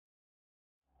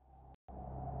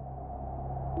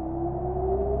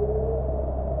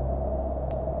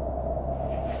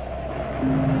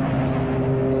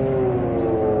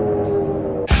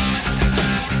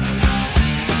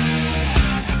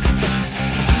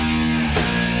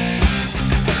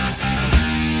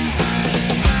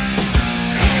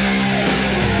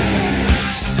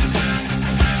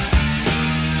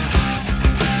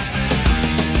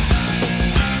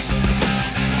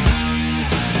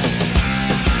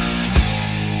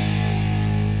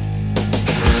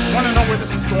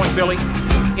Billy,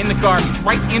 in the garbage,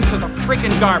 right into the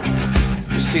freaking garbage.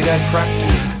 You see that crap?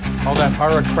 All that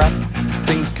horror crap?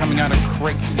 Things coming out of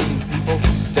crates eating people,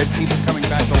 dead people coming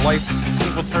back to life,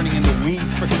 people turning into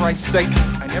weeds, for Christ's sake.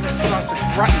 I never saw such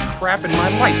rotten crap in my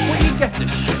life. Where do you get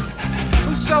this shit?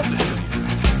 Who sells it to you?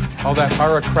 All that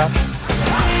horror crap?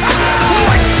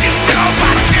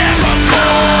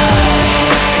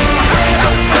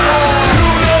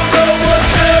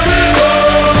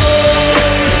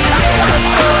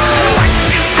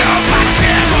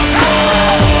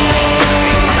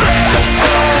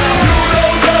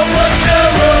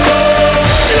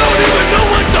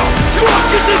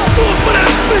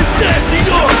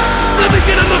 Let me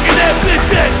get a look at that bitch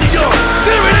ass of yours.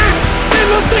 There it is. It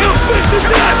looks like a bitch's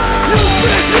ass. You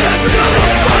bitch ass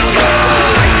motherfucker.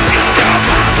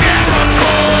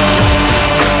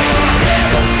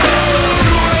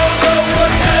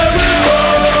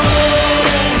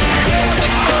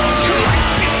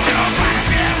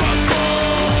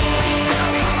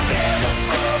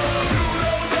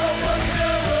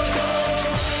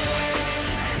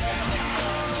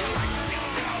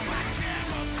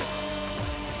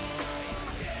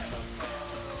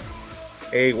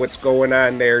 Hey, what's going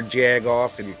on there,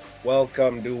 Jagoff? And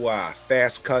welcome to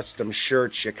Fast Custom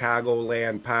Shirt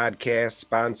Chicagoland podcast,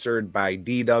 sponsored by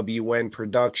DWN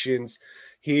Productions,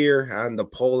 here on the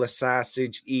Polar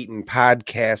Sausage Eating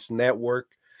Podcast Network.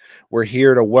 We're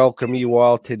here to welcome you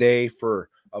all today for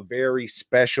a very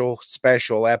special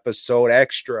episode,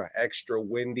 extra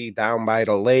windy down by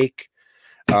the lake.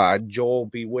 Joel will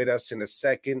be with us in a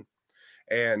second,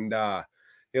 and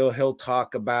he'll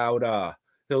talk about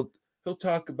He'll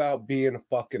talk about being a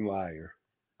fucking liar.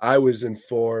 I was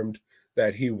informed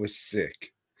that he was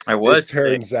sick. I was sick.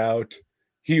 Turns out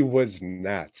he was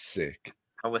not sick.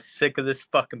 I was sick of this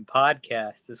fucking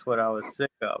podcast. Is what I was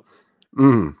sick of.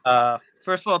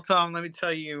 First of all, Tom, let me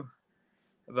tell you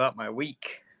about my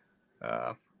week.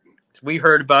 We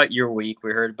heard about your week.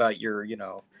 We heard about your,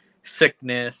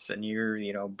 sickness, and you're,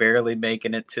 barely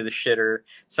making it to the shitter.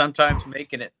 Sometimes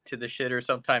making it to the shitter,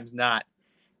 sometimes not,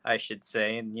 I should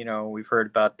say. And, we've heard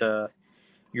about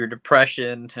your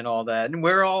depression and all that. And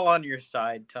we're all on your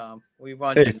side, Tom. We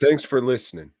want you. Thanks for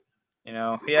listening.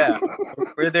 Yeah,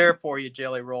 we're there for you,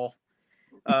 Jelly Roll.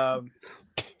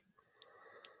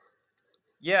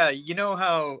 Yeah, you know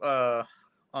how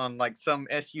on like some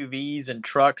SUVs and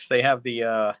trucks, they have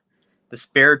the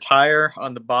spare tire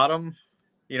on the bottom,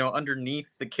 underneath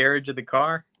the carriage of the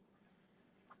car?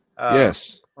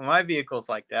 Yes. Well, my vehicle's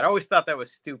like that. I always thought that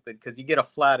was stupid because you get a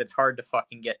flat, it's hard to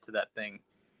fucking get to that thing,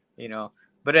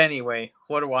 But anyway,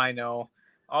 what do I know?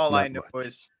 All I know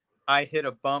is I hit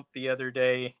a bump the other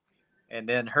day and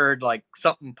then heard like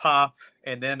something pop.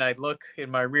 And then I look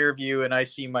in my rear view and I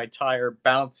see my tire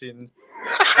bouncing.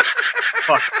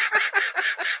 Fuck.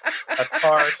 A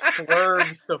car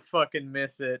swerves to fucking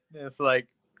miss it. It's like,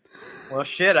 well,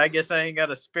 shit, I guess I ain't got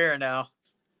a spare now.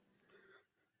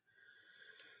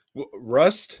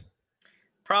 Rust?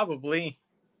 Probably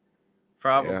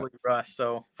rust.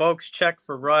 So folks, check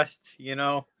for rust,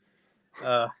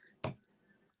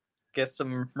 get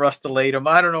some Rust-O-Latum.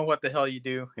 I don't know what the hell you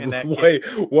do in that. Wait,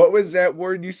 what was that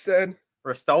word you said?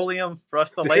 Rust-Oleum?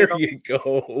 Rust-O-Latum? There you go.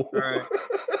 All right.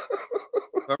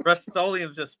 But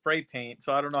Rust-Oleum's just spray paint,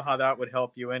 so I don't know how that would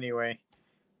help you anyway.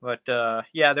 But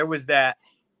yeah, there was that.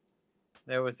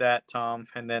 Tom.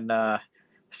 And then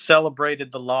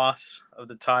celebrated the loss of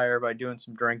the tire by doing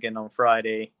some drinking on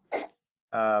Friday.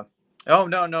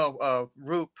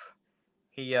 Roop,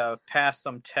 he passed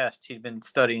some test he'd been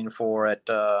studying for at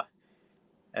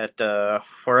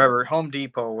wherever, Home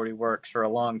Depot, where he works for a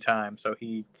long time. So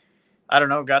he,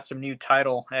 got some new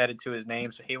title added to his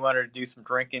name. So he wanted to do some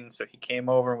drinking. So he came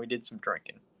over and we did some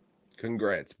drinking.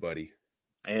 Congrats, buddy.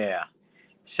 Yeah.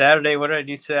 Saturday, what did I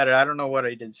do Saturday? I don't know what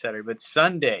I did Saturday, but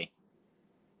Sunday,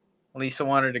 Lisa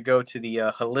wanted to go to the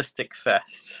Holistic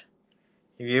Fest.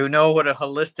 You know what a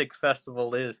holistic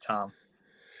festival is, Tom?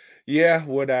 Yeah,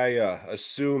 what I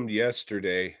assumed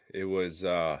yesterday, it was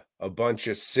a bunch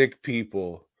of sick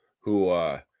people who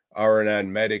aren't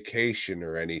on medication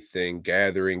or anything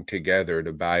gathering together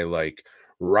to buy like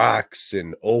rocks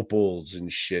and opals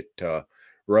and shit to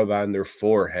rub on their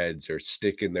foreheads or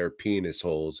stick in their penis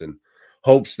holes in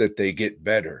hopes that they get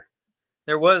better.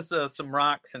 There was some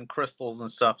rocks and crystals and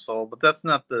stuff sold, but that's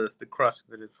not the crux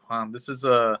of it. This is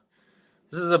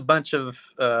a bunch of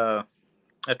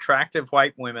attractive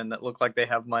white women that look like they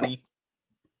have money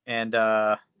and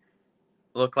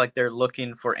look like they're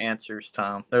looking for answers,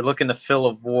 Tom. They're looking to fill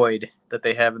a void that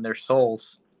they have in their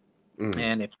souls.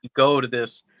 And if you go to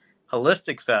this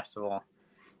holistic festival,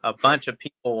 a bunch of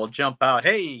people will jump out,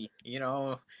 hey,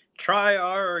 try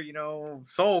our,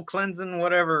 soul cleansing,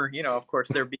 whatever. Of course,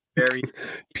 they're being very...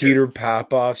 Peter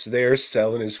Popoff's there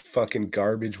selling his fucking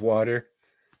garbage water.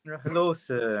 Hello,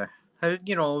 sir.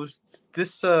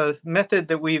 This method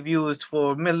that we've used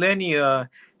for millennia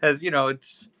has,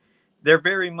 they're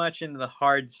very much into the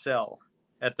hard sell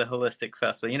at the holistic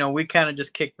festival. We kind of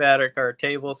just kick back at our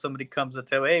table. Somebody comes to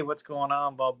tell, hey, what's going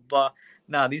on, blah, blah, blah.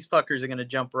 Nah, these fuckers are going to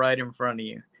jump right in front of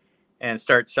you and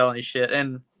start selling you shit.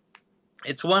 And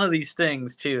it's one of these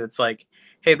things, too. It's like,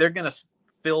 hey, they're going to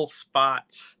fill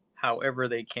spots however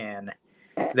they can.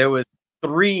 There was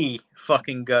 3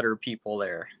 fucking gutter people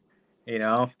there,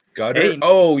 Gutter? Hey,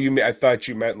 I thought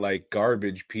you meant like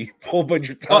garbage people, but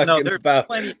you're talking about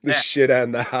the shit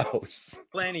on the house.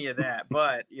 Plenty of that,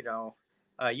 but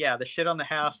the shit on the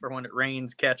house for when it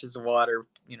rains, catches the water,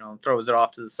 throws it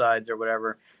off to the sides or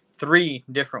whatever. 3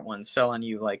 different ones selling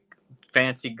you like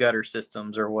fancy gutter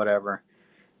systems or whatever.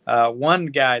 One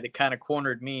guy that kind of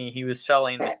cornered me, he was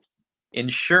selling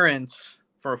insurance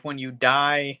for when you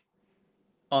die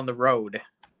on the road.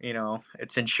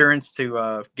 It's insurance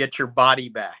to get your body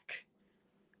back,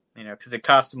 because it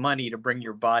costs money to bring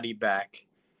your body back.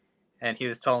 And he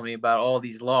was telling me about all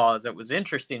these laws. That was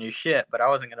interesting as shit, but I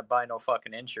wasn't going to buy no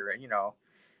fucking insurance.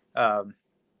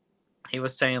 He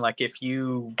was saying, like, if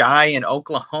you die in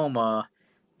Oklahoma,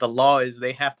 the law is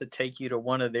they have to take you to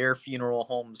one of their funeral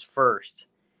homes first,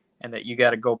 and that you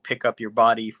got to go pick up the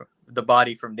body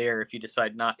from there if you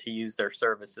decide not to use their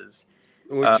services.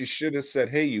 What you should have said,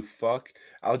 hey, you fuck,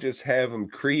 I'll just have them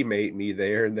cremate me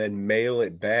there and then mail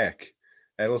it back.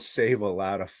 That'll save a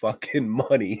lot of fucking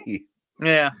money.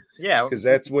 Yeah. Because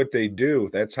that's what they do.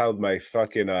 That's how my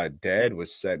fucking dad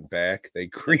was sent back. They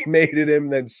cremated him,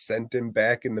 then sent him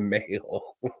back in the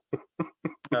mail.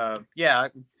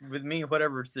 With me,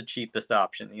 whatever's the cheapest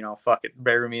option. Fuck it,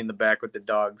 bury me in the back with the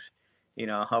dogs.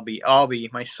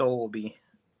 My soul will be,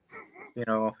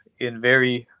 in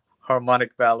very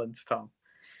harmonic balance, Tom.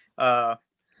 So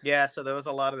there was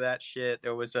a lot of that shit.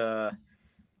 There was a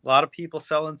lot of people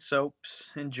selling soaps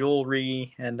and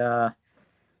jewelry, and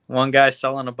one guy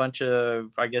selling a bunch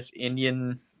of, I guess,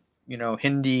 Indian,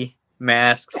 Hindi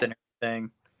masks and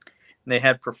everything. And they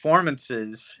had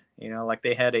performances, like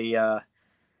they had a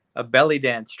belly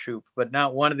dance troupe, but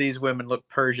not one of these women looked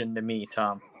Persian to me,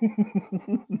 Tom.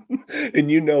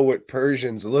 And you know what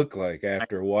Persians look like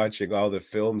after watching all the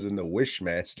films in the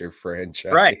Wishmaster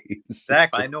franchise. Right,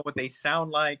 exactly. I know what they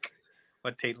sound like,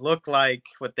 what they look like,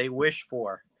 what they wish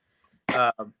for.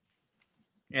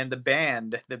 And the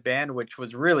band, which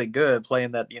was really good,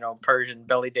 playing that, Persian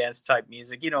belly dance type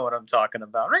music. You know what I'm talking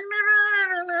about.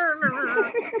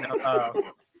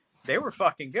 They were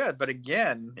fucking good. But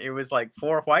again, it was like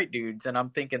 4 white dudes. And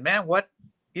I'm thinking, man, what,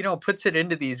 puts it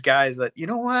into these guys that,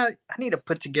 what? I need to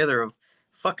put together a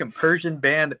fucking Persian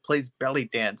band that plays belly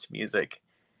dance music.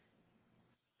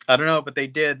 I don't know, but they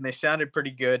did. And they sounded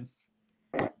pretty good.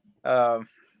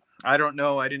 I don't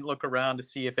know. I didn't look around to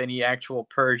see if any actual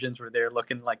Persians were there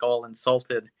looking like all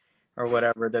insulted or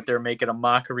whatever, that they're making a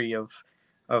mockery of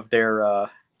their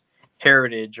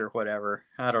heritage or whatever.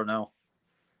 I don't know.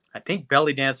 I think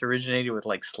belly dance originated with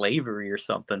like slavery or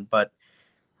something, but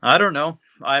I don't know.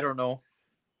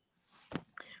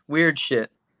 Weird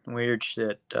shit.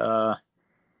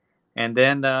 And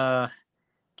then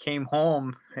came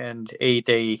home and ate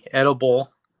a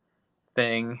edible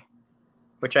thing,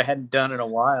 which I hadn't done in a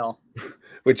while.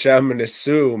 Which I'm going to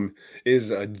assume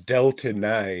is a Delta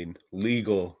 9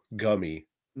 legal gummy.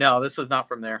 No, this was not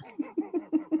from there.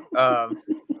 But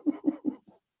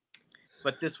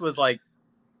this was like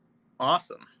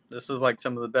awesome. This was like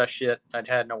some of the best shit I'd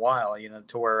had in a while,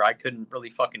 to where I couldn't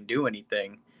really fucking do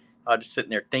anything. I was just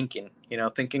sitting there thinking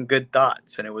good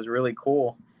thoughts, and it was really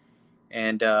cool.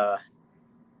 And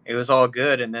it was all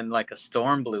good, and then like a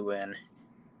storm blew in.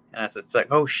 And it's like,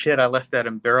 oh shit, I left that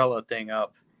umbrella thing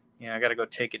up. I got to go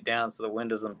take it down so the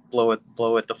wind doesn't blow it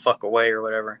the fuck away or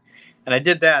whatever. And I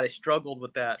did that. I struggled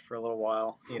with that for a little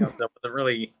while. That wasn't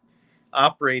really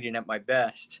operating at my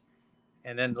best.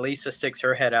 And then Lisa sticks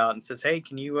her head out and says, hey,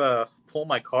 can you pull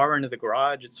my car into the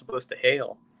garage? It's supposed to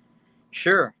hail.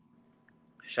 Sure.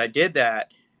 So I did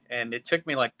that. And it took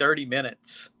me like 30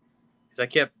 minutes. Because I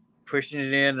kept pushing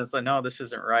it in. And it's like, no, this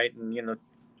isn't right. And,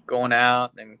 going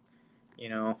out and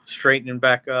straightening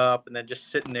back up, and then just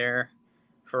sitting there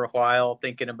for a while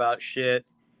thinking about shit.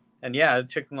 And yeah, it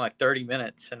took me like 30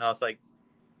 minutes, and I was like,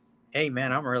 hey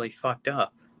man, I'm really fucked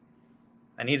up.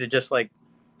 I need to just like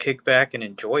kick back and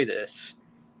enjoy this.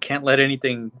 Can't let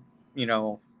anything,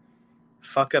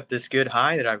 fuck up this good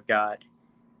high that I've got.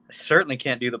 I certainly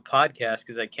can't do the podcast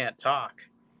because I can't talk,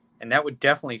 and that would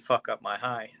definitely fuck up my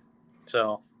high.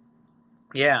 So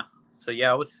yeah,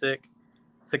 I was sick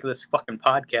of this fucking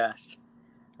podcast.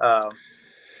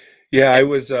 Yeah, I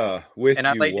was with and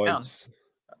I you laid once.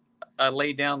 I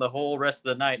laid down the whole rest of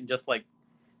the night and just like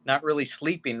not really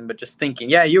sleeping, but just thinking.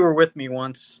 Yeah, you were with me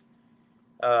once.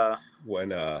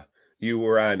 When you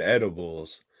were on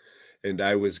edibles, and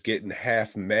I was getting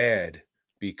half mad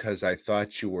because I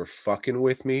thought you were fucking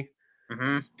with me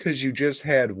because you just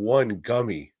had one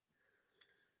gummy.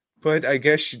 But I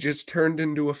guess you just turned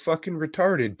into a fucking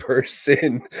retarded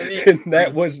person, and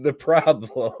that was the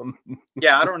problem.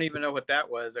 Yeah, I don't even know what that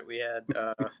was that we had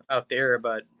out there,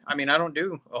 but I mean, I don't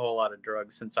do a whole lot of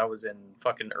drugs since I was in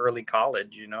fucking early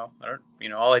college. I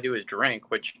don't. All I do is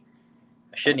drink, which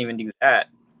I shouldn't even do that.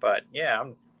 But yeah,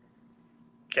 I'm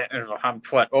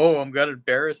what? Oh, I'm got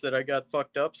embarrassed that I got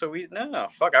fucked up. So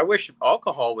fuck. I wish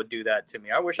alcohol would do that to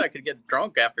me. I wish I could get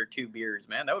drunk after 2 beers,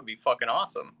 man. That would be fucking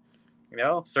awesome.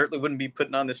 Certainly wouldn't be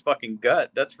putting on this fucking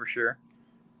gut. That's for sure.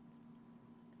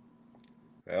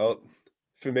 Well,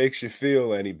 if it makes you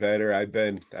feel any better, I've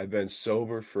been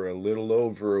sober for a little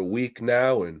over a week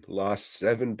now and lost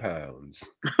 7 pounds.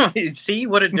 See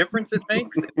what a difference it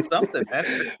makes? It's something, man.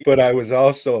 But I was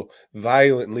also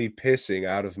violently pissing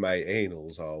out of my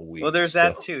anals all week. Well, there's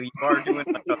that too. You are doing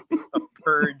like a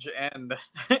purge and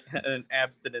an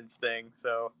abstinence thing.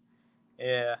 So,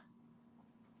 yeah.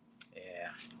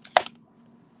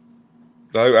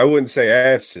 I wouldn't say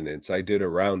abstinence. I did a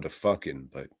round of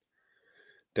fucking, but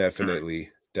definitely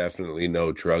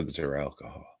no drugs or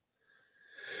alcohol.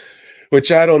 Which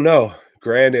I don't know.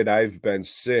 Granted, I've been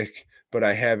sick, but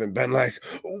I haven't been like,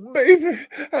 oh, baby,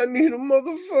 I need a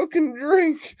motherfucking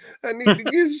drink. I need to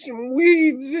get some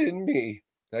weeds in me.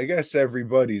 I guess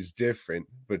everybody's different,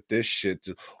 but this shit,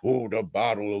 the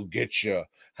bottle will get you.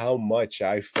 How much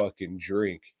I fucking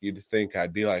drink. You'd think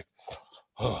I'd be like,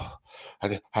 oh,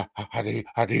 I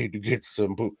need to get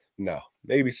some boo. No,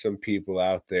 maybe some people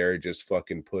out there are just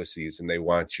fucking pussies and they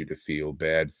want you to feel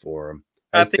bad for them.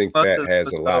 I think that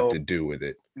has a lot to do with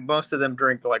it. Most of them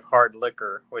drink like hard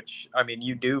liquor, which I mean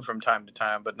you do from time to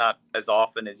time, but not as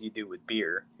often as you do with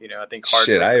beer. I think hard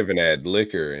liquor. I haven't had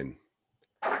liquor in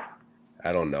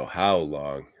I don't know how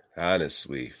long.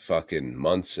 Honestly, fucking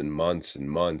months and months and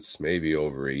months, maybe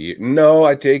over a year. No,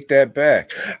 I take that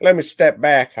back. Let me step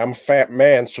back. I'm a fat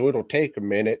man, so it'll take a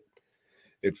minute.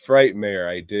 At Frightmare,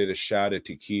 I did a shot of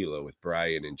tequila with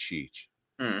Brian and Cheech.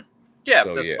 Yeah,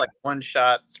 so, that's like one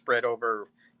shot spread over,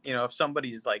 if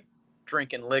somebody's like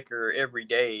drinking liquor every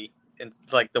day, and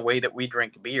like the way that we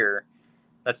drink beer,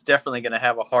 that's definitely going to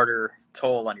have a harder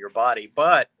toll on your body.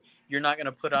 But you're not going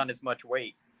to put on as much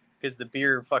weight because the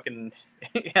beer fucking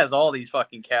has all these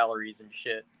fucking calories and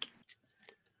shit.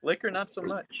 Liquor, not so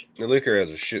much. The liquor has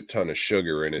a shit ton of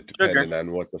sugar in it, depending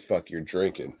on what the fuck you're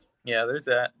drinking. Yeah, there's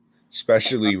that.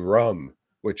 Especially rum,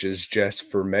 which is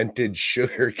just fermented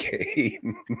sugar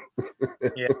cane.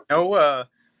 Yeah,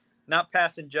 not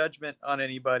passing judgment on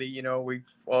anybody. We've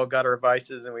all got our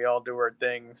vices and we all do our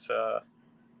things.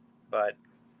 But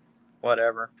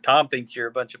whatever. Tom thinks you're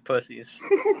a bunch of pussies.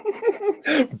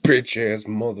 Bitch ass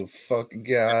motherfucker.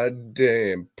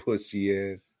 Goddamn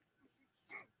pussy ass.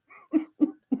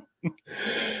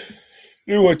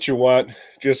 Do what you want.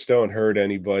 Just don't hurt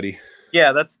anybody.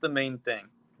 Yeah, that's the main thing.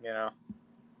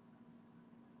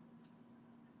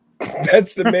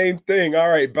 That's the main thing. All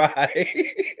right, bye.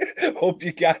 Hope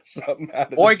you got something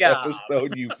out of this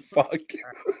episode, you fuck.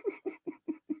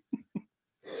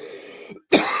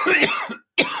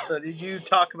 So did you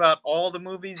talk about all the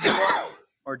movies you watched,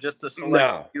 or just a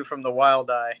select few from the Wild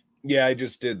Eye? Yeah, I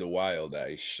just did the Wild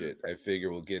Eye shit. I figure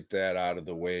we'll get that out of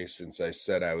the way since I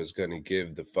said I was going to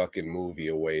give the fucking movie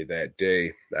away that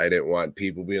day. I didn't want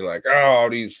people being like, oh,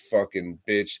 these fucking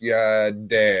bitch. God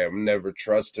damn, never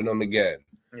trusting them again.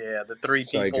 Yeah, the 3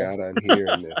 people. So I got on here.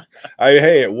 And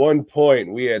hey, at one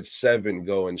point we had 7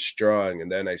 going strong,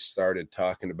 and then I started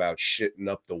talking about shitting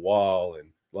up the wall and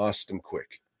lost them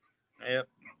quick. Yep.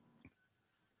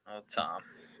 Oh, Tom.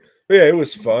 Yeah, it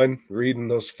was fun reading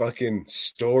those fucking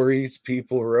stories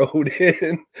people wrote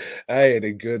in. I had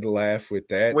a good laugh with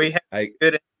that. We had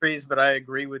good entries, but I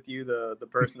agree with you. The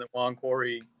person that won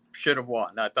Corey should have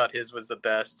won. I thought his was the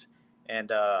best,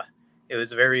 and it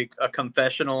was very a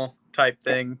confessional type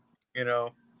thing,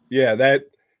 Yeah,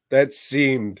 that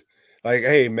seemed Like,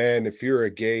 hey man, if you're a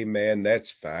gay man,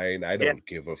 that's fine. I Yeah. don't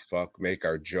give a fuck. Make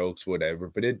our jokes, whatever,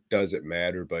 but it doesn't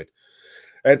matter. But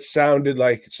that sounded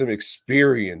like some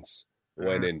experience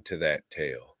went into that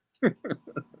tale.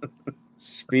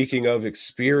 Speaking of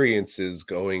experiences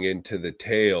going into the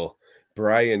tale,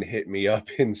 Brian hit me up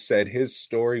and said his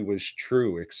story was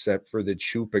true, except for the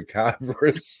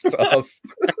chupacabra stuff.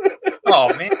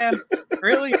 Oh man,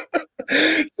 really?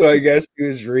 So I guess he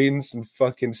was reading some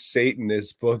fucking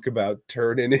Satanist book about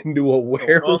turning into a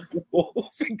werewolf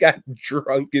and got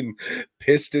drunk and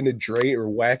pissed in a drain or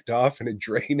whacked off in a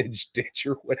drainage ditch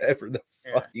or whatever the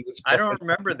fuck he was I going don't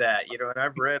remember that, and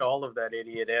I've read all of that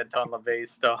idiot Anton LaVey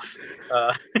stuff.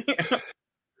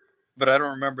 But I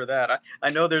don't remember that. I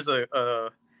know there's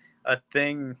a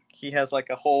thing, he has like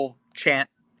a whole chant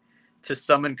to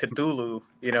summon Cthulhu,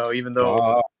 even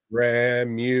though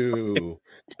Baramu.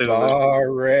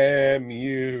 Baramu.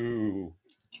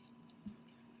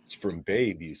 It's from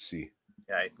Babe, you see.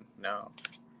 Yeah, I know.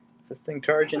 Is this thing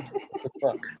charging? What the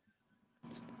fuck?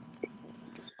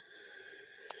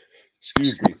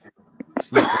 Excuse me.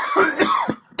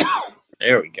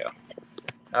 There we go.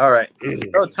 All right.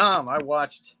 Oh, Tom, I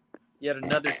watched yet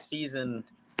another season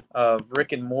of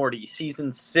Rick and Morty,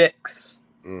 season 6,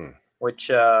 which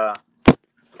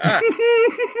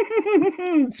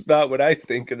it's about what I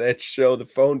think of that show. The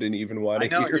phone didn't even want to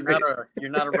hear it. You're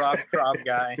not a Rob Traub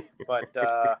guy, but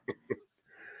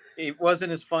it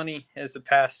wasn't as funny as the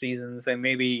past seasons. They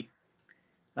maybe,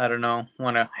 I don't know,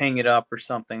 want to hang it up or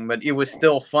something, but it was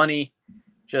still funny.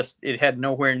 Just it had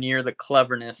nowhere near the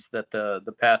cleverness that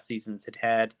the past seasons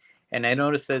had. And I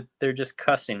noticed that they're just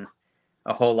cussing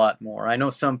a whole lot more. I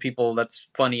know some people that's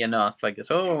funny enough. I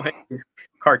guess, oh, hey, these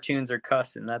cartoons are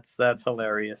cussing. That's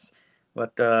hilarious.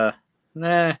 But nah,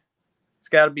 there's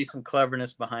got to be some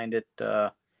cleverness behind it.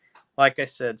 Like I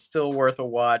said, still worth a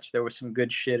watch. There was some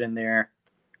good shit in there,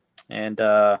 and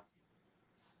I'll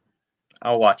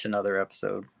watch another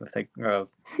episode if they, but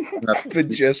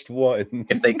just one.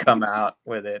 If they come out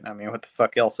with it. I mean, what the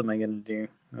fuck else am I gonna do?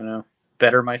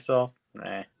 Better myself?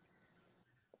 Nah.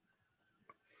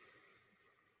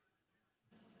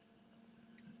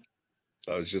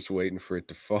 I was just waiting for it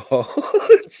to fall.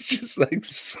 It's just like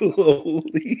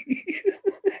slowly.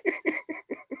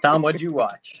 Tom, what'd you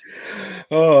watch?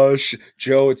 Oh,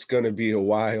 Joe, it's going to be a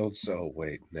while. So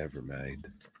wait, never mind.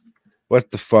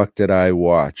 What the fuck did I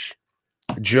watch?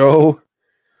 Joe,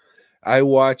 I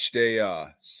watched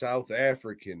a South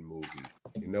African movie.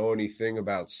 You know anything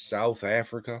about South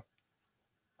Africa?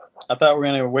 I thought we were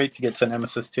going to wait to get to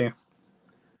Nemesis 2.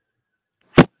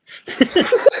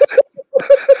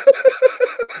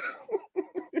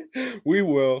 We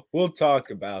will. We'll talk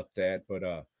about that. But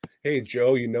hey,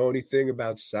 Joe, you know anything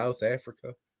about South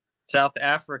Africa? South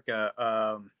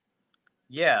Africa,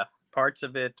 yeah, parts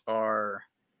of it are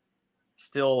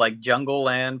still like jungle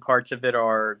land. Parts of it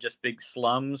are just big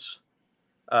slums.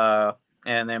 And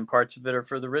then parts of it are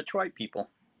for the rich white people,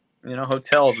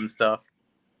 hotels and stuff.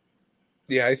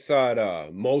 Yeah, I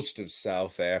thought most of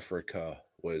South Africa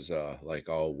was like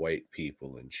all white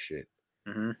people and shit.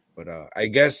 Mm-hmm. But I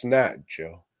guess not,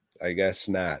 Joe. I guess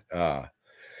not.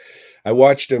 I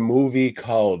watched a movie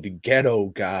called Ghetto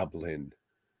Goblin.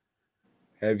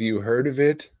 Have you heard of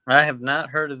it? I have not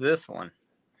heard of this one.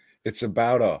 It's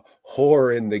about a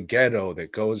whore in the ghetto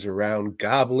that goes around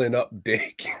gobbling up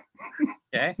dick.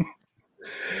 Okay.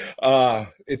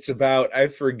 It's about, I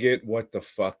forget what the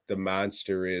fuck the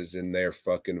monster is in their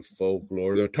fucking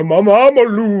folklore. The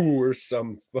Tamamamalu or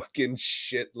some fucking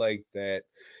shit like that.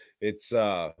 It's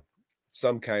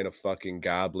some kind of fucking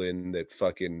goblin that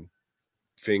fucking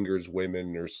fingers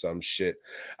women or some shit.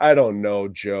 I don't know,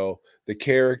 Joe. The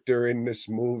character in this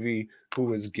movie who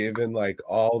was given like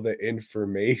all the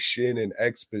information and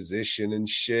exposition and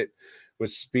shit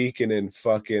was speaking in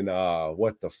fucking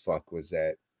what the fuck was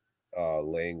that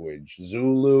language?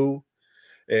 Zulu.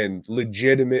 And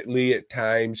legitimately at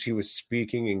times he was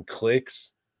speaking in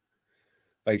clicks.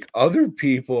 Like other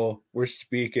people were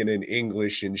speaking in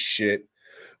English and shit.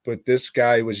 But this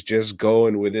guy was just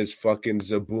going with his fucking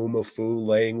Zaboomafoo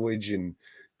language and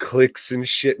clicks and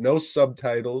shit. No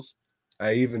subtitles.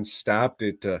 I even stopped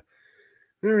it to, is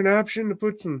there an option to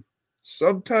put some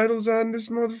subtitles on this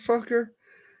motherfucker?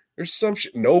 Or some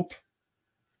shit? Nope.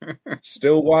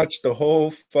 Still watched the whole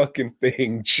fucking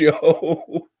thing,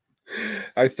 Joe.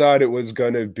 I thought it was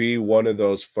going to be one of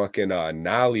those fucking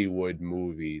Nollywood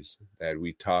movies that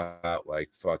we talked about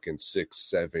like fucking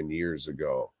 6-7 years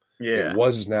ago. Yeah. It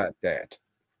was not that.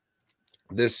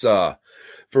 This for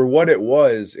what it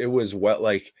was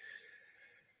like,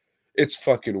 it's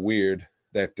fucking weird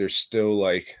that there's still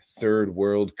like third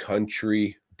world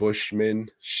country Bushman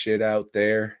shit out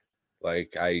there.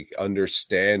 Like, I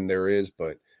understand there is,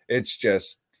 but it's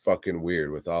just fucking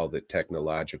weird with all the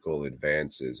technological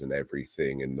advances and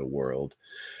everything in the world.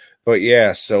 But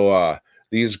yeah, so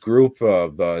these group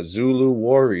of Zulu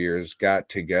warriors got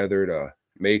together to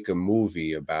make a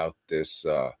movie about this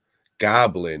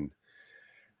goblin.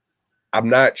 I'm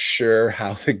not sure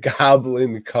how the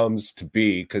goblin comes to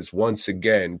be, because once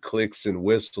again, clicks and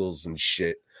whistles and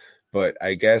shit. But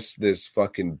I guess this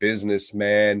fucking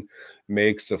businessman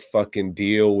makes a fucking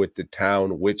deal with the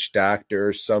town witch doctor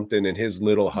or something in his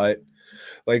little hut.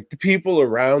 Like, the people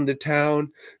around the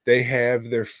town, they have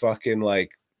their fucking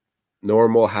like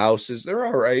normal houses. They're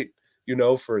all right,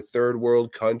 for a third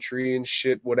world country and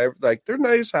shit, whatever. Like, they're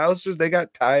nice houses. They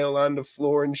got tile on the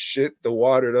floor and shit. The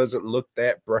water doesn't look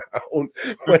that brown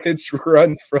when it's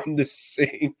run from the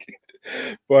sink.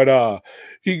 But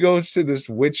he goes to this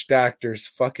witch doctor's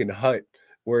fucking hut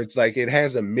where it's like it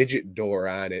has a midget door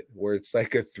on it, where it's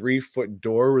like a 3-foot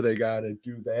door where they gotta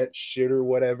do that shit or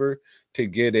whatever to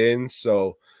get in.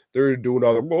 So they're doing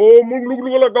all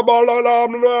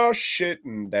the shit,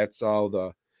 and that's all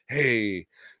the, hey,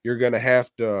 you're gonna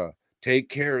have to take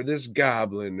care of this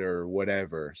goblin or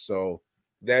whatever. So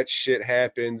that shit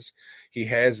happens. He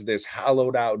has this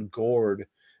hollowed out gourd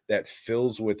that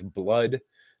fills with blood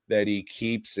that he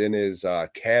keeps in his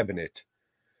cabinet.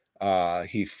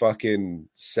 He fucking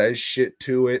says shit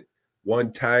to it.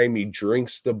 One time he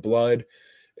drinks the blood,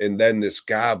 and then this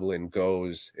goblin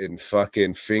goes and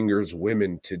fucking fingers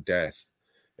women to death.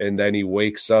 And then he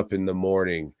wakes up in the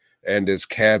morning and his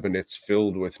cabinet's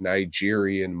filled with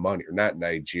Nigerian money. Or not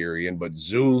Nigerian, but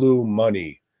Zulu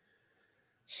money.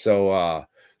 So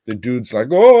the dude's like,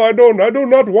 oh, I do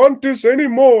not want this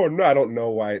anymore. No, I don't know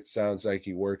why it sounds like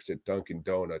he works at Dunkin'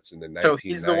 Donuts in the 1990s. So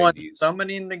he's the one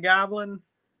summoning the goblin?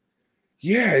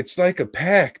 Yeah, it's like a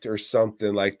pact or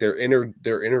something. Like they're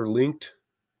interlinked.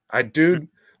 Dude,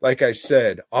 like I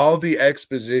said, all the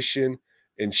exposition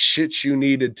and shit you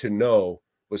needed to know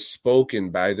was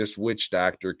spoken by this witch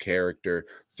doctor character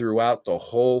throughout the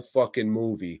whole fucking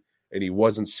movie, and he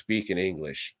wasn't speaking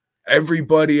English.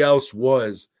 Everybody else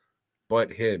was,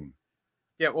 but him.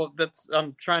 Yeah, well,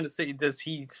 I'm trying to say, does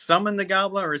he summon the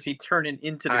goblin, or is he turning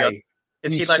into the goblin?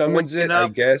 Is he like summons it, I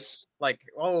guess. Like,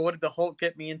 oh, what did the Hulk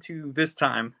get me into this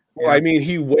time? Well, I mean,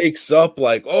 he wakes up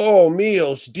like, oh,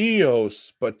 Mios,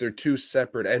 Dios, but they're two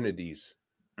separate entities.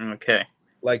 Okay.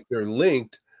 Like, they're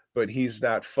linked, but he's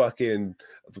not fucking,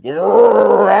 I'm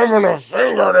gonna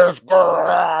finger this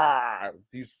girl.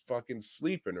 He's fucking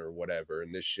sleeping or whatever,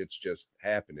 and this shit's just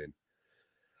happening.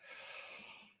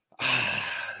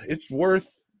 It's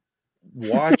worth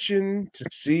watching to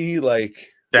see, like,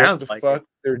 what the fuck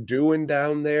they're doing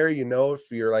down there, if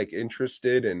you're, like,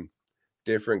 interested in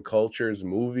different cultures,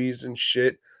 movies and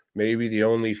shit. Maybe the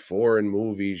only foreign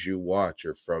movies you watch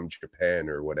are from Japan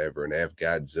or whatever and have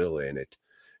Godzilla in it.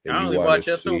 And I only watch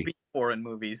SOB foreign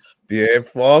movies. Yeah,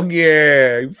 fuck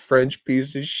yeah, French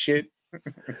piece of shit.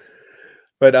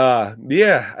 But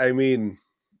yeah, I mean,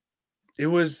 it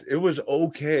was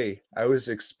okay. I was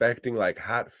expecting like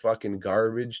hot fucking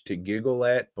garbage to giggle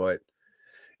at, but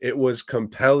it was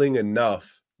compelling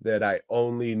enough that I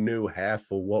only knew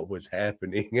half of what was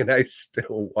happening, and I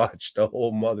still watched the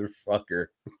whole motherfucker.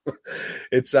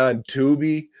 It's on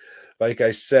Tubi. Like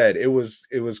I said, it was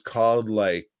called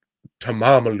like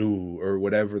Tamamalu or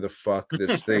whatever the fuck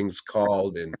this thing's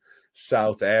called in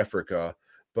South Africa.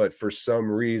 But for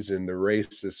some reason, the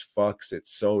racist fucks at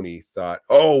Sony thought,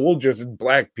 oh, we'll just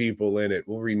black people in it.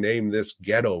 We'll rename this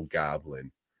Ghetto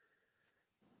Goblin.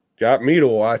 Got me to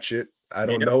watch it. I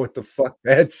don't know what the fuck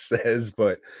that says,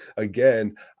 but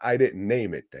again, I didn't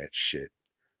name it that shit.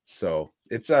 So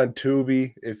it's on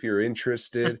Tubi if you're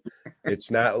interested.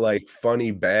 It's not like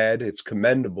funny bad. It's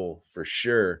commendable for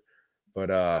sure. But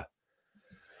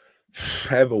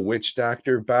have a witch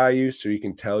doctor by you so he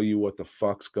can tell you what the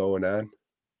fuck's going on.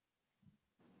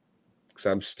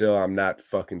 Because I'm not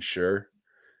fucking sure.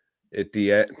 At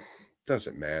the end,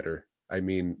 doesn't matter. I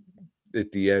mean,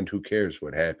 at the end, who cares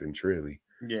what happens, really?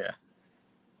 Yeah.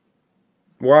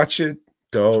 Watch it.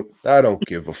 Don't. I don't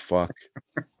give a fuck.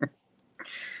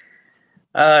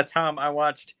 Tom, I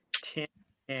watched Tin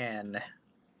Can.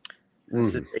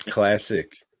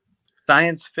 Classic.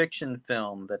 Science fiction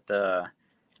film that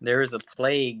there is a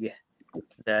plague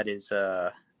that is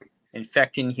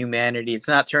infecting humanity. It's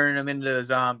not turning them into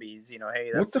zombies.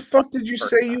 Hey, what the fuck did you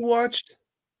say you watched?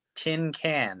 Tin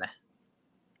Can.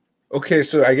 Okay,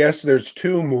 so I guess there's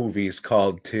two movies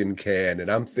called Tin Can, and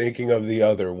I'm thinking of the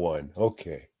other one.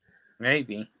 Okay.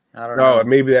 Maybe. I don't know. No,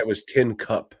 maybe that was Tin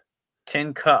Cup.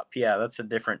 Tin Cup. Yeah, that's a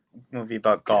different movie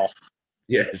about golf.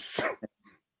 Yes.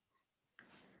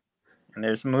 And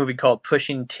there's a movie called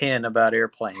Pushing Tin about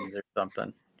airplanes or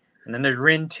something. And then there's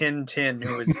Rin Tin Tin,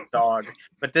 who is a dog.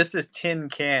 But this is Tin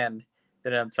Can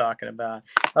that I'm talking about.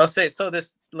 I'll say, so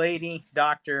this lady,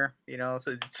 doctor, so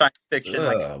it's science fiction,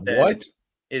 like I said, What?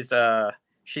 is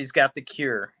she's got the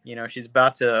cure. She's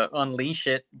about to unleash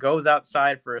it, goes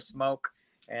outside for a smoke,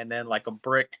 and then like a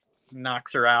brick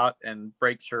knocks her out and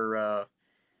breaks her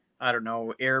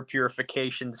air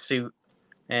purification suit.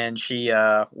 And she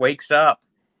wakes up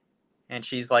and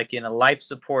she's like in a life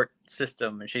support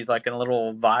system, and she's like in a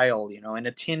little vial, in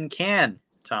a tin can,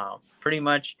 Tom. Pretty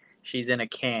much she's in a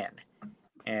can.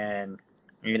 And,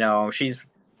 she's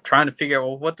trying to figure out,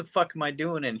 well, what the fuck am I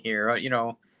doing in here?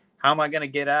 How am I going to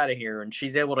get out of here? And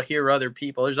she's able to hear other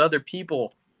people. There's other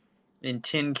people in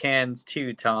tin cans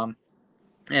too, Tom.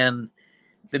 And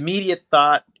the immediate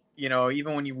thought,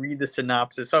 even when you read the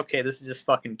synopsis, okay, this is just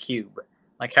fucking Cube.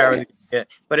 Like, how are they get?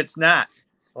 But it's not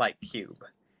like Cube.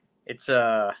 It's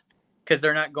because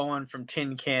they're not going from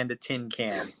tin can to tin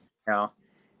can.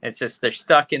 It's just they're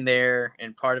stuck in there,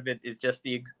 and part of it is just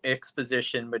the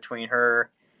exposition between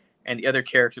her and the other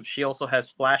characters. She also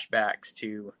has flashbacks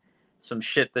to some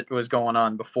shit that was going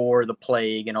on before the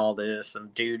plague and all this,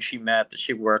 and dude she met that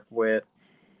she worked with,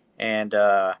 and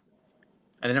then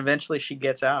eventually she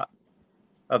gets out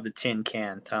of the tin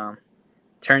can, Tom.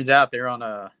 Turns out they're on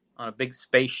a big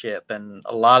spaceship, and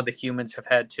a lot of the humans have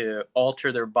had to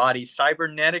alter their bodies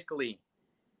cybernetically,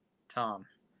 Tom.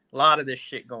 A lot of this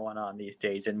shit going on these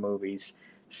days in movies,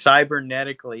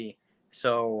 cybernetically,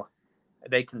 so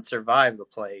they can survive the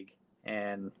plague.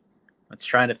 And it's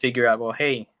trying to figure out, well,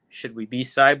 hey, should we be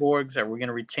cyborgs? Are we going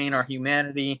to retain our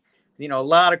humanity? A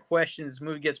lot of questions. This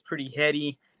movie gets pretty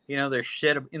heady. There's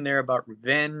shit in there about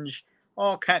revenge.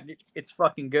 It's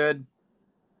fucking good,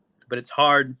 but it's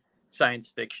hard science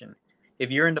fiction.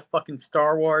 If you're into fucking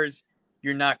Star Wars,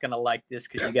 you're not going to like this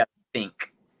because you got to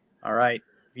think. All right?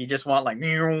 If you just want like,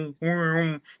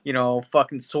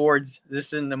 fucking swords,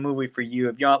 this isn't the movie for you.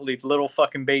 If you want these little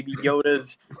fucking baby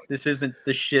Yodas, this isn't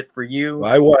the shit for you.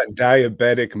 Well, I want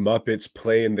diabetic Muppets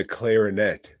playing the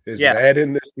clarinet. Is that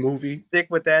in this movie? Stick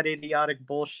with that idiotic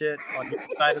bullshit on your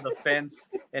side of the fence,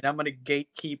 and I'm going to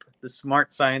gatekeep the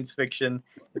smart science fiction.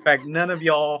 In fact, none of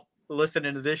y'all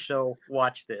listening to this show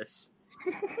watch this.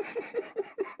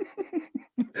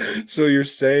 So you're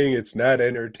saying it's not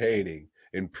entertaining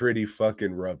and pretty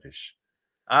fucking rubbish.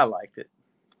 I liked it.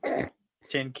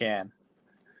 Tin can.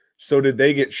 So did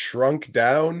they get shrunk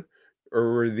down,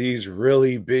 or were these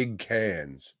really big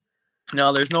cans?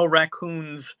 No, there's no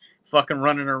raccoons fucking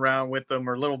running around with them,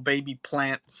 or little baby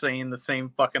plants saying the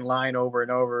same fucking line over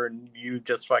and over, and you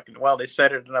just fucking, well, they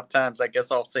said it enough times, I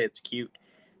guess I'll say it's cute.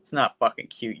 It's not fucking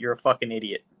cute. You're a fucking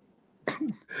idiot.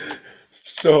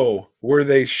 So, were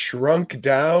they shrunk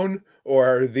down, or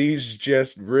are these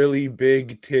just really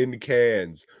big tin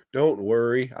cans? Don't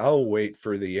worry, I'll wait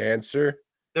for the answer.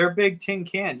 They're big tin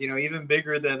cans, even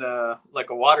bigger than like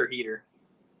a water heater.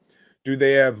 Do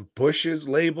they have Bush's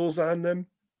labels on them?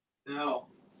 No.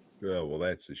 Oh, well,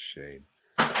 that's a shame.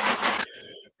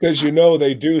 Because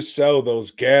they do sell those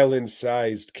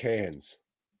gallon-sized cans.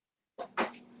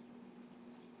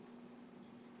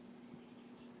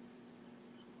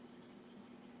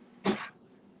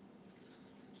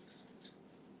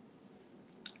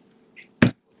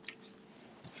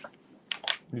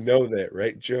 You know that,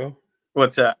 right, Joe?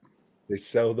 What's that? They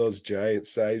sell those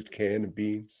giant-sized can of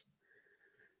beans.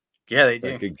 Yeah, they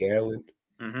do. Like a gallon.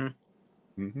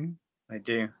 Mm-hmm. Mm-hmm. They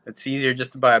do. It's easier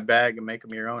just to buy a bag and make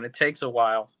them your own. It takes a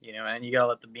while, and you gotta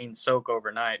let the beans soak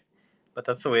overnight. But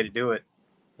that's the way to do it.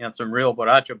 Some real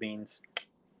borracho beans.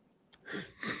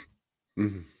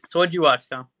 Mm-hmm. So what'd you watch,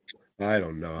 Tom? I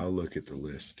don't know. I'll look at the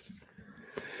list.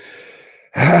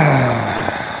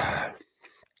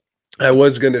 I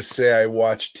was going to say I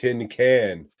watched Tin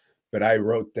Can, but I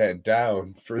wrote that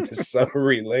down for the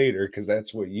summary later because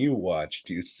that's what you watched,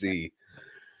 you see.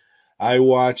 I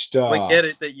watched... We get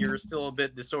it that you're still a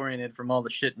bit disoriented from all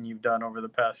the shitting you've done over the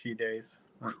past few days.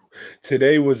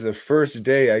 Today was the first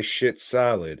day I shit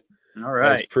solid. All right.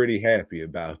 I was pretty happy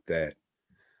about that.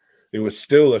 It was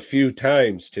still a few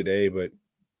times today, but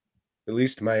at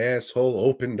least my asshole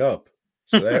opened up.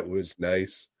 So that was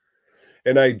nice.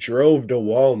 And I drove to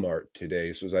Walmart today.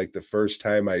 This was like the first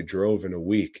time I drove in a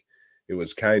week. It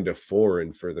was kind of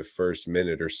foreign for the first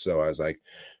minute or so. I was like,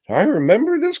 do I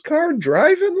remember this car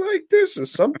driving like this?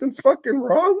 Is something fucking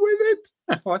wrong with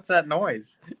it? What's that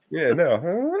noise? Yeah, no.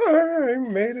 I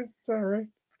made it. It's all right.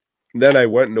 Then I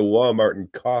went into Walmart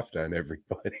and coughed on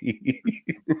everybody.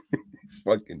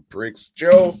 Fucking pricks.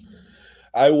 Joe,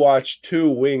 I watched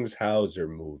 2 Wings Hauser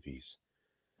movies.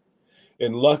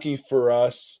 And lucky for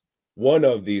us, one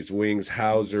of these Wings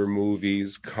Hauser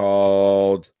movies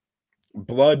called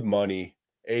Blood Money,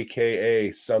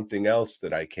 aka something else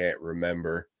that I can't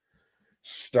remember,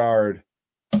 starred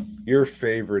your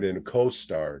favorite and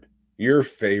co-starred your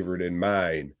favorite and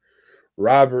mine,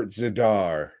 Robert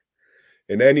Zadar.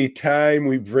 And any time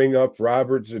we bring up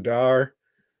Robert Zadar,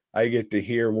 I get to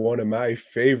hear one of my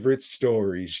favorite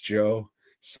stories, Joe.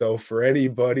 So for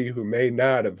anybody who may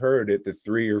not have heard it the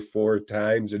 3 or 4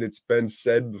 times that it's been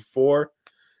said before,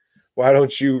 why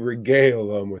don't you regale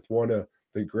them with one of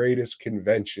the greatest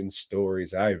convention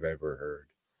stories I've ever heard?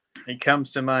 He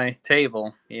comes to my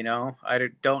table, I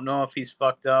don't know if he's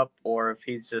fucked up or if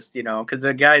he's just, because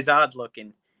the guy's odd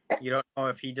looking. You don't know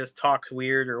if he just talks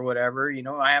weird or whatever.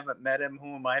 I haven't met him.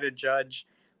 Who am I to judge?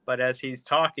 But as he's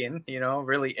talking,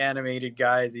 really animated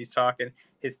guy, as he's talking,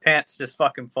 his pants just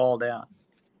fucking fall down.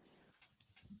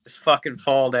 Just fucking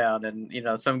fall down. And,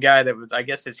 some guy that was, I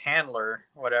guess, his handler,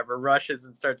 whatever, rushes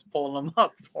and starts pulling him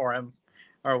up for him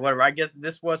or whatever. I guess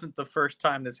this wasn't the first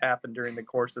time this happened during the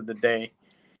course of the day.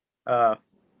 I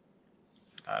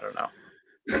don't know.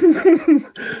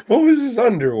 What was his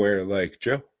underwear like,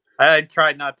 Joe? I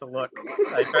tried not to look.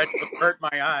 I tried to avert my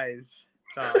eyes.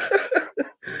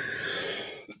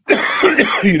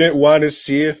 You didn't want to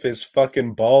see if his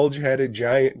fucking bulge had a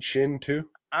giant chin too?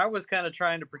 I was kind of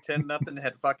trying to pretend nothing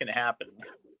had fucking happened,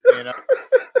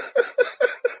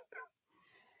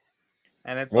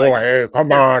 And it's like, hey,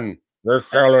 come on. They're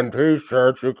selling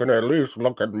t-shirts. You can at least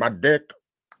look at my dick.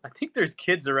 I think there's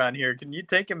kids around here. Can you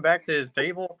take him back to his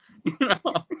table?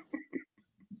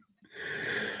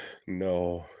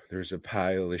 No, there's a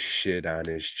pile of shit on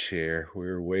his chair.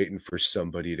 We're waiting for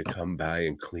somebody to come by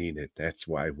and clean it. That's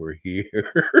why we're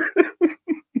here.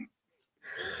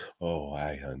 Oh,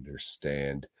 I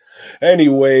understand.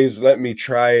 Anyways, let me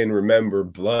try and remember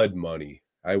Blood Money.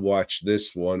 I watched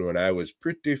this one when I was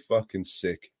pretty fucking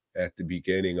sick at the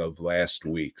beginning of last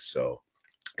week, so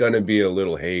gonna be a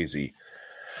little hazy.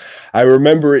 I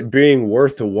remember it being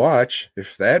worth a watch,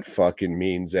 if that fucking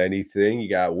means anything. You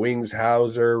got Wings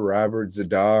Hauser, Robert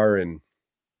Zadar, and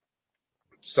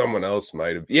someone else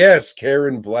might have. Yes,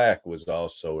 Karen Black was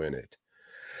also in it.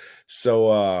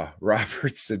 So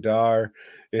Robert Zadar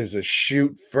is a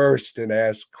shoot first and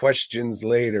ask questions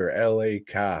later LA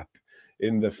cop.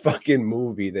 In the fucking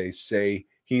movie, they say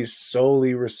he's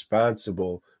solely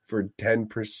responsible for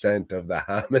 10% of the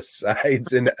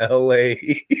homicides in LA.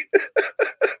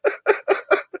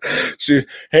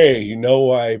 Hey, you know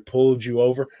why I pulled you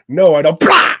over? No, I don't.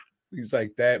 He's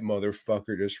like, that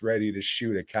motherfucker just ready to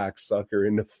shoot a cocksucker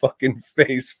in the fucking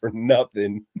face for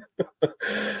nothing.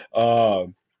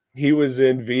 He was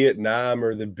in Vietnam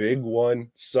or the big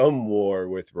one, some war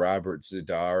with Robert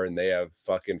Zadar, and they have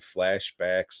fucking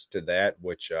flashbacks to that,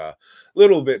 which a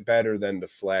little bit better than the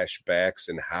flashbacks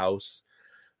in House.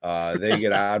 They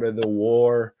get out of the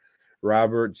war.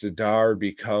 Robert Zadar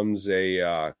becomes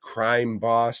a crime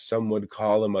boss. Some would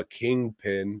call him a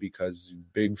kingpin because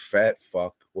big fat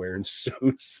fuck wearing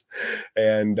suits.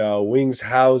 And Wings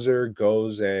Hauser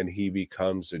goes and he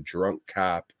becomes a drunk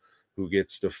cop who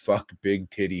gets to fuck big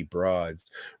titty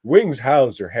broads. Wings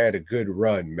Hauser had a good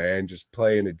run, man, just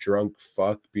playing a drunk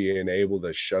fuck, being able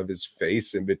to shove his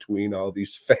face in between all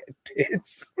these fat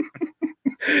tits.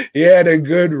 He had a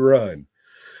good run.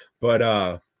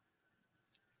 But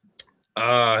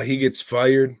he gets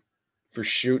fired for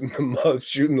shooting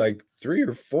like 3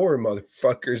 or 4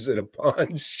 motherfuckers at a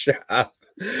pawn shop.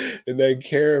 And then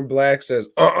Karen Black says,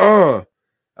 I'm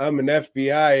an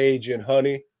FBI agent,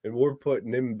 honey, and we're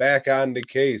putting him back on the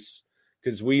case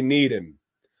because we need him.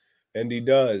 And he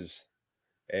does.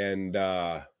 And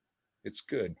it's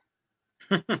good.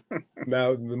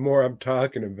 Now, the more I'm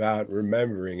talking about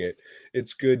remembering it,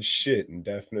 it's good shit and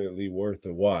definitely worth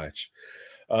a watch.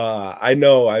 I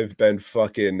know I've been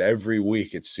fucking every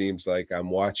week. It seems like I'm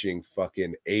watching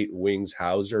fucking 8 Wings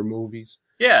Hauser movies.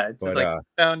 Yeah, it's like you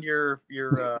found your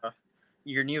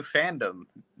new fandom,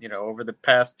 over the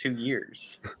past 2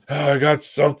 years. I got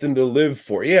something to live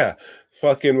for. Yeah,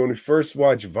 fucking when we first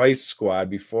watched Vice Squad,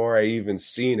 before I even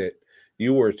seen it,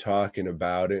 you were talking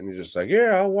about it and just like,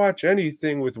 yeah, I'll watch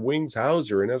anything with Wings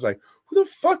Hauser. And I was like, who the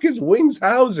fuck is Wings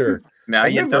Hauser? Now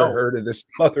I never heard of this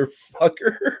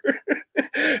motherfucker.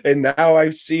 And now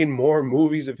I've seen more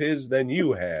movies of his than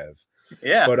you have.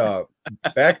 Yeah. But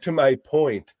back to my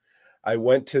point, I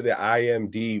went to the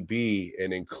IMDb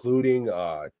and including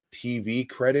TV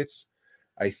credits,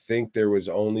 I think there was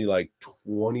only like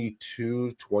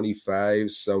 22,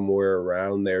 25, somewhere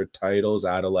around there titles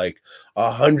out of like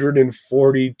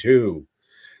 142.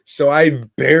 So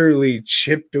I've barely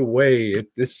chipped away at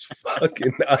this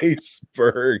fucking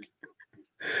iceberg.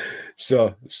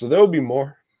 So there'll be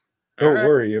more. All Don't right.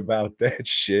 worry about that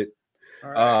shit.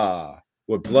 All right.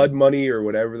 With Blood Money or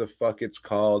whatever the fuck it's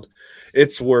called,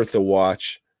 it's worth a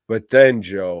watch. But then,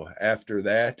 Joe, after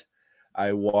that,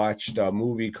 I watched a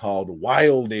movie called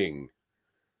Wilding.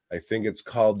 I think it's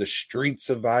called The Streets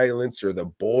of Violence or The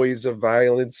Boys of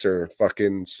Violence or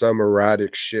fucking some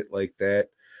erotic shit like that.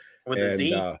 With a And Z?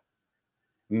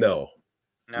 no,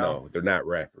 No. they're not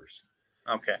rappers.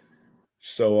 Okay.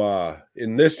 So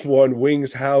in this one,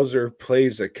 Wings Hauser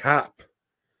plays a cop,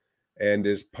 and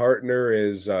his partner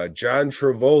is John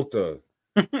Travolta,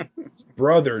 his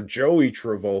brother Joey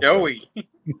Travolta. Joey,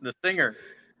 the singer.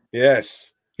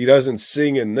 Yes, he doesn't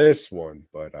sing in this one,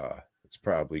 but it's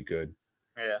probably good.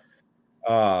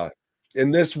 Yeah.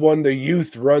 In this one, the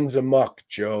youth runs amok,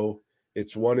 Joe.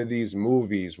 It's one of these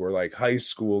movies where like high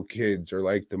school kids are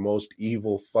like the most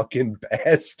evil fucking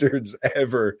bastards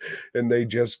ever, and they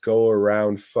just go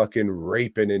around fucking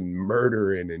raping and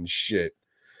murdering and shit.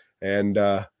 And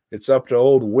it's up to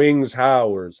old Wings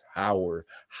Hauser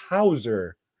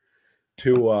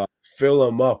to fill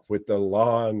him up with the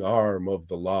long arm of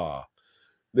the law.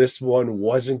 This one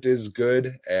wasn't as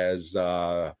good as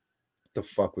what the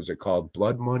fuck was it called?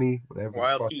 Blood Money? Whatever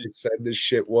Wild the fuck Heat. they said this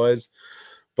shit was.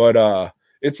 But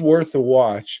it's worth a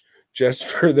watch just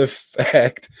for the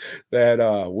fact that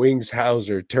Wings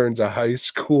Hauser turns a high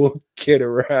school kid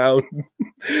around,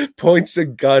 points a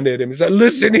gun at him, he's like,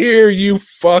 "Listen here, you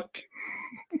fuck."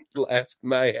 Laughed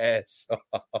my ass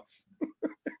off.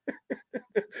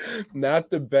 Not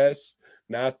the best,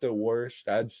 not the worst.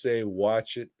 I'd say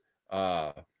watch it.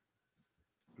 Yeah,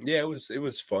 it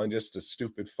was fun. Just a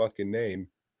stupid fucking name,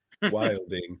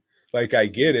 Wilding. Like I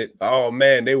get it. Oh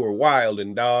man, they were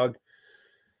wilding, dog.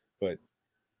 But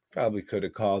probably could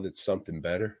have called it something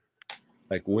better.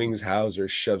 Like Wings Hauser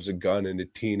shoves a gun in a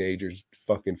teenager's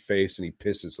fucking face and he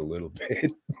pisses a little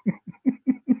bit.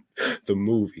 The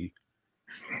movie.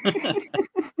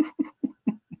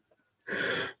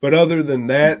 But other than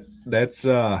that, that's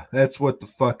what the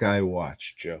fuck I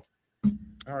watched, Joe.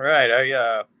 All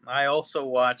right. I also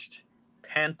watched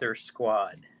Panther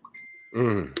Squad,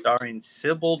 starring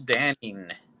Sybil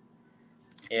Danning.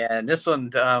 And this one,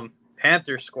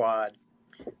 Panther Squad,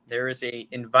 there is a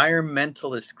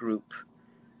environmentalist group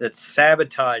that's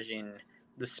sabotaging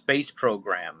the space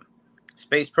program.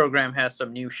 Space program has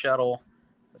some new shuttle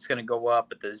that's going to go up,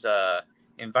 but there's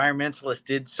environmentalists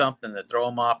did something to throw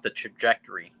them off the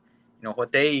trajectory. You know,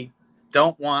 what they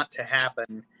don't want to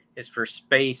happen is for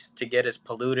space to get as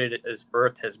polluted as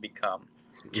Earth has become.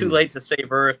 Too late to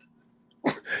save Earth.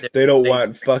 They don't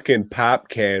want fucking pop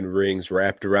can rings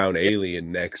wrapped around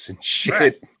alien necks and shit.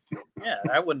 Right. Yeah,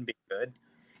 that wouldn't be good.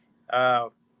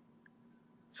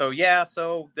 So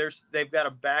they've got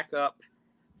a backup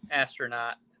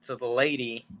astronaut to the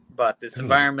lady, but this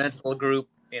environmental group,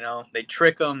 you know, they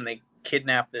trick them, they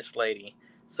kidnap this lady.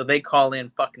 So they call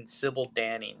in fucking Sybil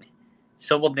Danning.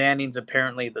 Sybil Danning's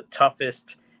apparently the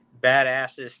toughest,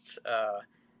 badassest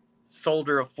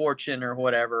soldier of fortune or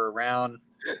whatever around.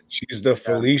 She's the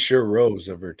Felicia Rose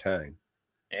of her time.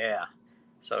 Yeah.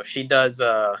 So she does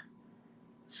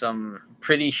some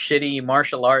pretty shitty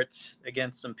martial arts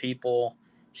against some people.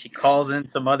 She calls in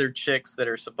some other chicks that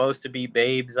are supposed to be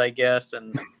babes, I guess,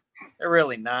 and they're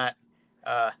really not.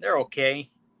 They're okay.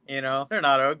 You know, they're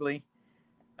not ugly.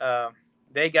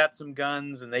 They got some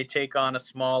guns and they take on a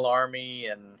small army,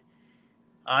 and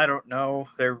I don't know.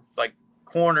 They're like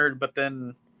cornered, but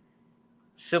then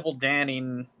Sybil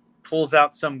Danning pulls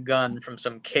out some gun from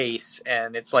some case,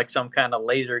 and it's like some kind of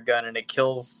laser gun, and it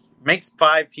makes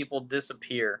 5 people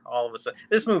disappear all of a sudden.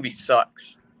 This movie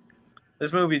sucks.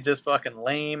 This movie's just fucking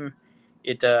lame.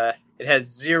 It has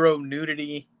zero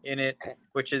nudity in it,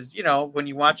 which is, you know, when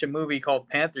you watch a movie called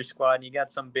Panther Squad and you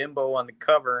got some bimbo on the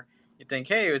cover, you think,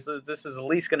 hey, this is at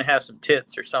least going to have some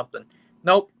tits or something.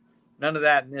 Nope, none of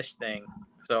that in this thing.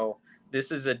 So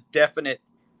this is a definite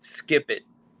skip it.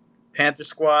 Panther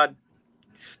Squad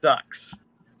sucks.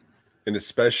 And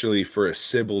especially for a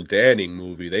Sybil Danning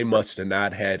movie, they must have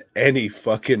not had any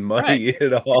fucking money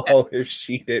at all if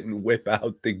she didn't whip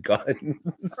out the guns.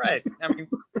 Right. I mean,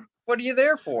 what are you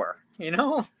there for? You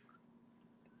know?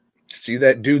 See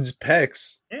that dude's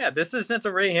pecs. Yeah, this isn't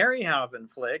a Ray Harryhausen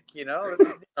flick, you know?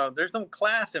 There's no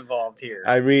class involved here.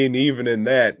 I mean, even in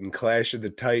that, in Clash of the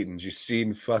Titans, you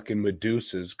seen fucking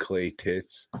Medusa's clay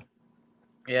tits.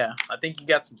 Yeah, I think you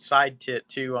got some side tit,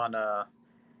 too, on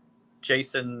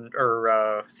Jason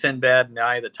or Sinbad and the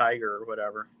Eye of the Tiger or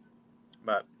whatever.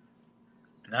 But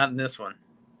not in this one.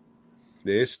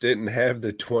 This didn't have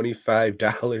the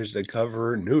 $25 to cover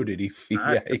her nudity fee,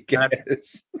 I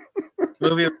guess.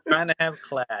 Movie was trying to have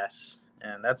class.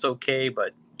 and that's okay,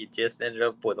 but you just ended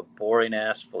up with a boring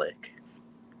ass flick.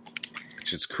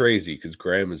 Which is crazy because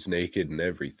Grandma's naked and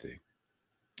everything.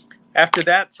 After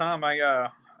that, Tom, I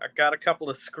got a couple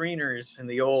of screeners in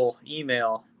the old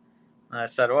email. And I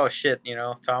said, "Oh shit,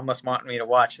 Tom must want me to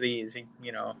watch these." He,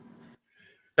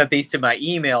 sent these to my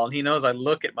email, and he knows I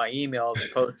look at my email as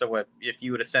opposed to what if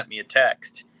you would have sent me a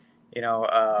text.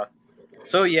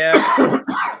 So yeah,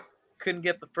 couldn't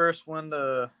get the first one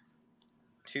to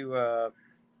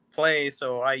play,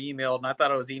 so I emailed, and I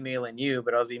thought I was emailing you,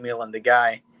 but I was emailing the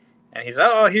guy, and he said,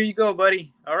 "Oh, here you go,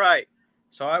 buddy. All right."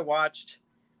 So I watched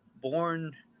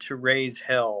Born to Raise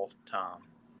Hell, Tom.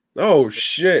 Oh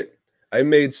shit! I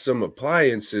made some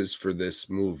appliances for this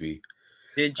movie.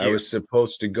 Did you? I was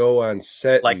supposed to go on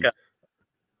set like and a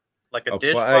apply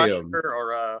dishwasher 'em.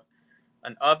 or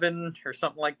an oven or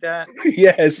something like that?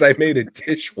 Yes, I made a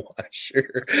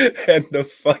dishwasher and a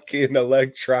fucking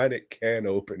electronic can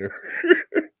opener.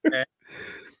 Okay.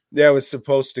 Yeah, I was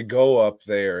supposed to go up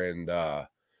there and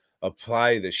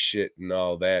apply the shit and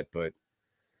all that, but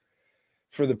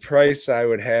for the price I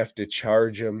would have to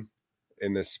charge them,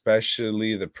 and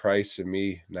especially the price of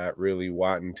me not really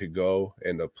wanting to go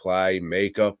and apply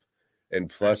makeup, and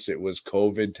plus it was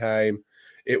COVID time,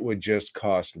 it would just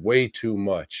cost way too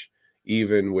much,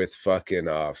 even with fucking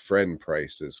friend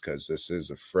prices, because this is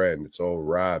a friend. It's old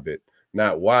Robert,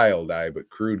 not Wild Eye,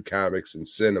 but Crude Comics and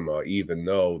Cinema, even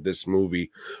though this movie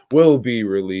will be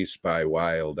released by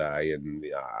Wild Eye, and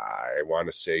I want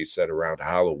to say set around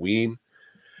Halloween.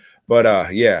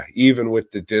 But yeah, even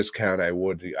with the discount I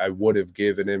would have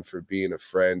given him for being a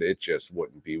friend, it just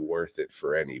wouldn't be worth it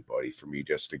for anybody for me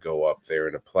just to go up there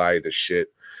and apply the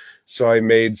shit. So I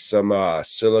made some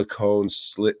silicone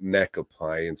slit neck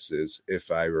appliances,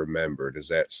 if I remember. Does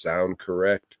that sound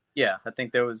correct? Yeah, I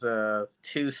think there was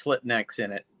 2 slit necks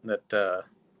in it that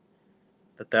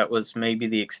was maybe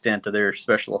the extent of their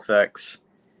special effects.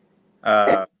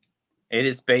 It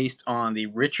is based on the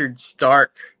Richard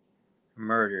Stark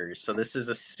murders. So this is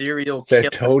a serial killer. Is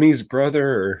that Tony's brother?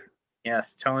 Or?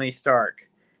 Yes, Tony Stark.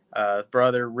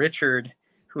 Brother Richard,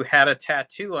 who had a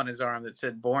tattoo on his arm that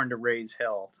said "Born to Raise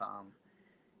Hell," Tom.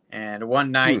 And one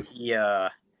night he I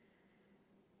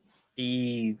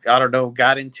don't know,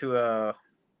 got into a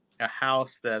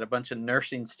house that a bunch of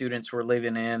nursing students were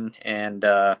living in, and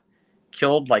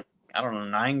killed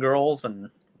 9 girls and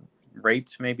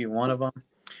raped maybe one of them.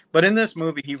 But in this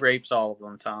movie, he rapes all of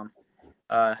them, Tom.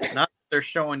 Not that they're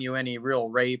showing you any real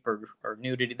rape or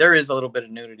nudity. There is a little bit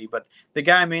of nudity, but the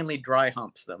guy mainly dry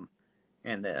humps them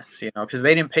in this, because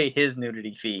they didn't pay his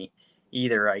nudity fee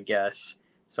either, I guess.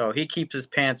 So he keeps his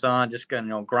pants on, just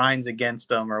grinds against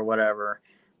them or whatever.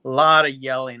 A lot of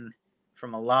yelling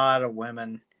from a lot of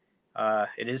women.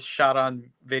 It is shot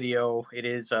on video. It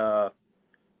is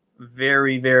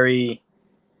very, very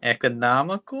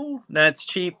economical. That's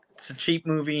cheap. It's a cheap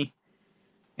movie,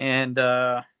 and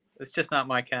it's just not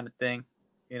my kind of thing.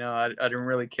 I didn't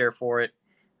really care for it.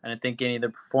 I didn't think any of the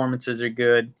performances are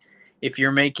good. If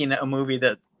you're making a movie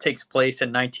that takes place in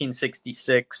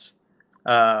 1966,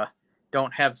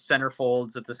 don't have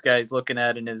centerfolds that this guy's looking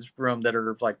at in his room that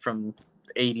are from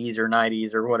 80s or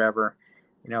 90s or whatever.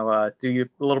 Do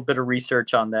a little bit of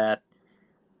research on that.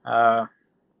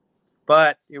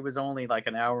 But it was only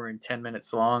an hour and 10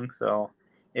 minutes long, so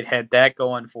it had that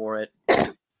going for it.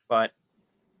 But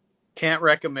can't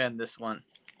recommend this one.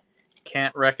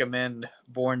 Can't recommend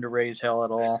Born to Raise Hell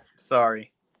at all.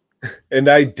 Sorry. And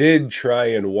I did try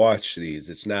and watch these.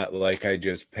 It's not like I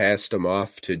just passed them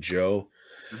off to Joe.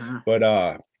 Mm-hmm. But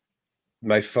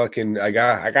I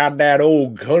got that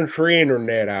old country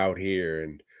internet out here,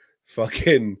 and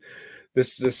fucking the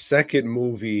second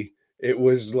movie, it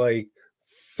was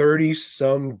 30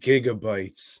 some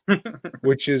gigabytes,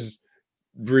 which is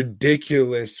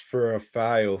ridiculous for a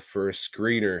file for a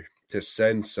screener to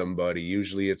send somebody.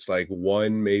 Usually it's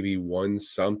maybe one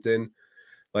something.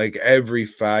 Every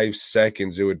 5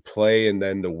 seconds it would play, and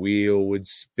then the wheel would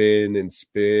spin and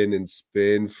spin and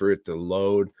spin for it to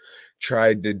load.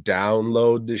 Tried to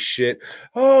download the shit.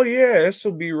 Oh yeah, this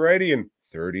will be ready in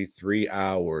 33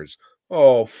 hours.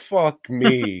 Oh, fuck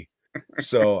me.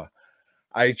 So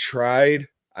I tried.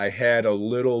 I had a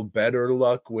little better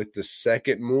luck with the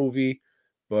second movie,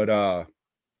 but I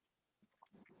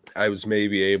was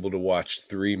maybe able to watch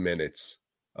 3 minutes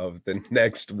of the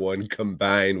next one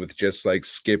combined with just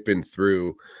skipping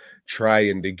through,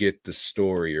 trying to get the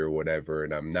story or whatever,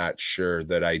 and I'm not sure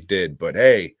that I did. But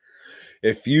hey,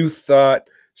 if you thought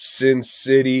Sin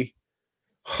City,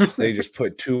 they just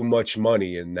put too much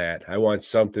money in that. I want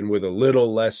something with a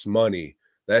little less money.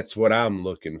 That's what I'm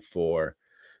looking for.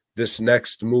 This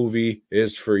next movie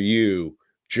is for you,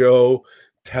 Joe,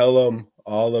 tell them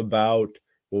all about,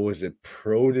 what was it,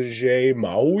 Protege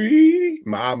Maui?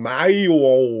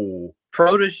 Maio.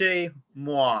 Protege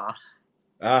moi.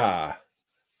 Ah.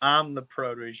 I'm the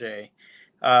protege.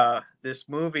 This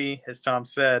movie, as Tom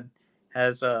said,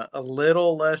 has a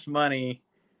little less money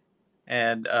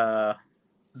and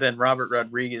than Robert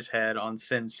Rodriguez had on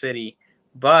Sin City,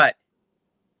 but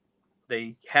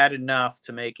they had enough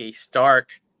to make a stark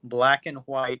black and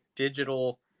white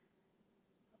digital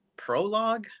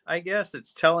prologue, I guess.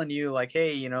 It's telling you like,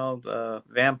 hey, the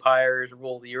vampires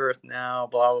rule the earth now,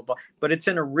 blah blah blah. But it's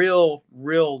in a real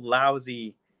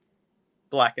lousy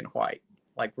black and white,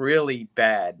 like really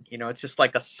bad. It's just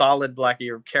like a solid black.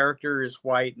 Your character is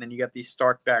white, and then you got these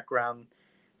stark background.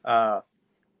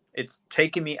 It's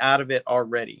taken me out of it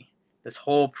already, this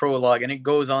whole prologue, and it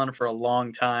goes on for a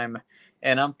long time.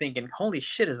 And I'm thinking, holy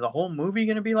shit, is the whole movie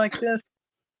going to be like this?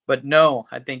 But no,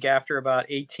 I think after about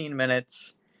 18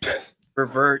 minutes,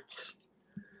 reverts,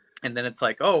 and then it's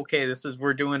like, oh, okay,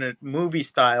 we're doing a movie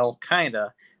style, kind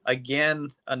of. Again,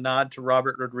 a nod to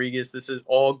Robert Rodriguez. This is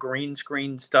all green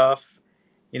screen stuff.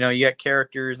 You got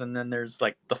characters, and then there's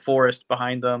like the forest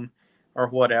behind them or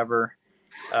whatever,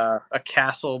 a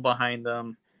castle behind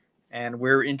them. And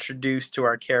we're introduced to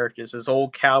our characters, this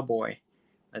old cowboy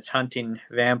that's hunting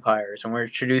vampires. And we're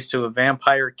introduced to a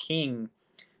vampire king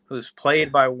who's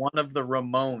played by one of the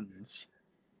Ramones.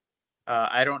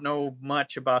 I don't know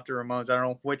much about the Ramones. I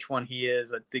don't know which one he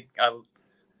is. I think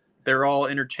they're all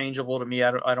interchangeable to me.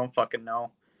 I don't fucking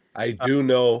know. I do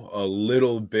know a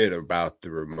little bit about the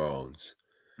Ramones.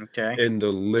 Okay. And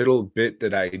the little bit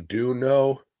that I do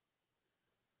know,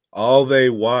 all they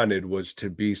wanted was to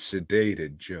be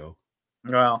sedated, Joe.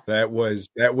 Well, that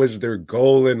was their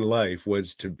goal in life,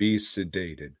 was to be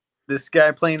sedated. This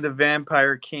guy playing the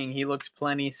vampire king, he looks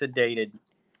plenty sedated.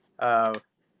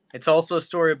 It's also a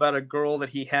story about a girl that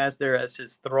he has there as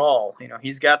his thrall.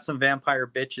 He's got some vampire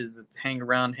bitches that hang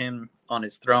around him on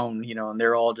his throne, and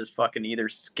they're all just fucking either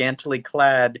scantily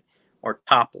clad or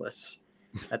topless.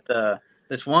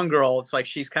 This one girl, it's like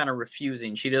she's kind of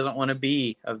refusing. She doesn't want to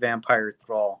be a vampire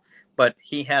thrall, but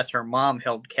he has her mom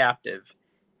held captive,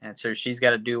 and so she's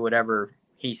got to do whatever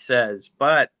he says.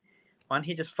 But why don't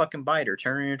he just fucking bite her,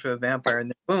 turn her into a vampire, and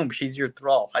then boom, she's your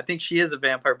thrall. I think she is a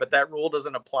vampire, but that rule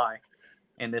doesn't apply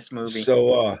in this movie.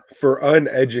 So for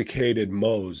uneducated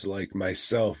moes like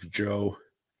myself, Joe,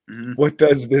 what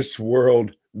does this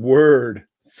word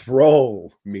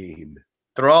thrall mean?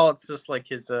 Thrall, it's just like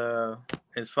his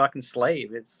fucking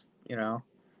slave. It's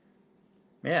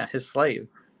his slave.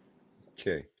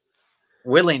 Okay.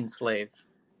 Willing slave.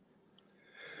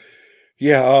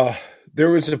 Yeah,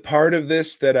 there was a part of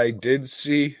this that I did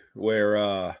see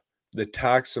where the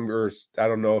toxic, or I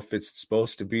don't know if it's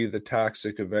supposed to be the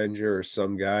Toxic Avenger or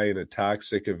some guy in a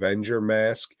Toxic Avenger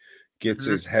mask gets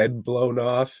his head blown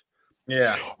off.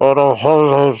 Yeah.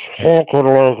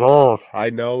 I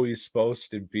know he's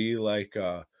supposed to be like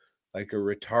a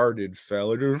retarded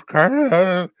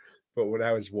fella. But when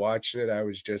I was watching it, I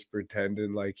was just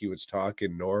pretending like he was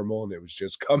talking normal, and it was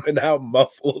just coming out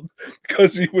muffled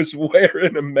because he was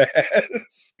wearing a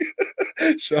mask.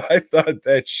 So I thought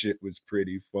that shit was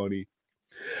pretty funny.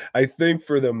 I think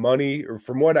for the money, or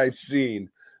from what I've seen,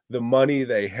 the money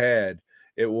they had,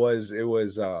 it was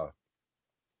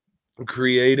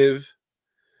creative,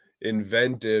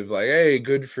 inventive, like, hey,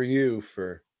 good for you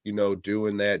for,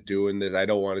 doing this. I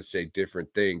don't want to say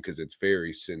different thing because it's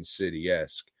very Sin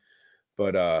City-esque.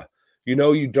 But,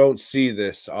 you don't see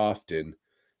this often.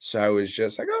 So I was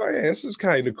just like, oh, yeah, this is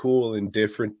kind of cool and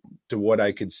different to what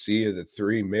I could see of the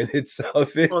 3 minutes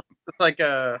of it. Well, it's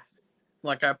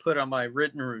like I put on my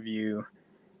written review,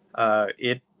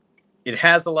 it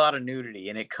has a lot of nudity,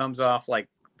 and it comes off like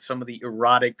some of the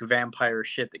erotic vampire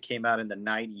shit that came out in the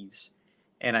 90s.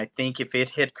 And I think if it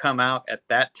had come out at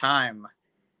that time,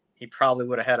 he probably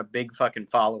would have had a big fucking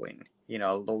following.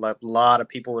 A lot of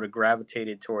people would have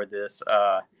gravitated toward this.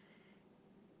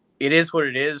 It is what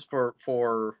it is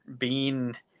for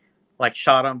being like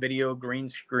shot on video, green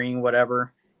screen,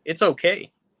 whatever. It's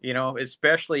okay,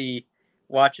 especially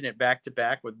watching it back to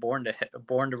back with Born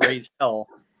to Raise Hell.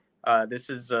 This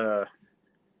is a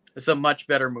much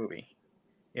better movie,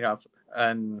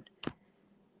 and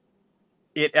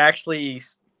it actually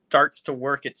starts to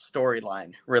work its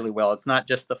storyline really well. It's not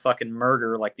just the fucking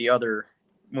murder like the other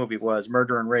movie was,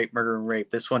 murder and rape.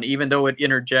 This one, even though it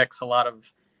interjects a lot of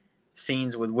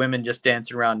scenes with women just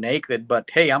dancing around naked, but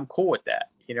hey, I'm cool with that.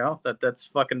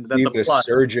 That's a plus.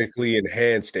 Surgically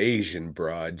enhanced Asian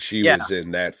broad. She was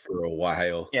in that for a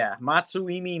while. Yeah,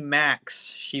 Matsuimi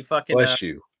Max. She fucking bless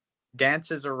you.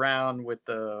 dances around with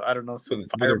the, I don't know, some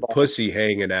with her fireball pussy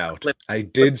hanging out. I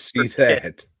did see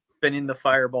that. spinning the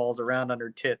fireballs around on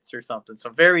her tits or something. So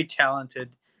very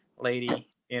talented lady,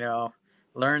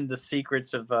 learned the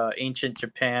secrets of ancient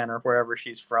Japan or wherever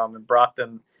she's from and brought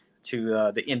them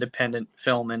to the independent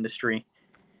film industry.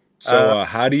 So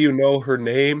how do you know her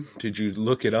name? Did you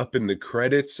look it up in the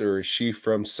credits, or is she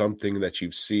from something that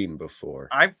you've seen before?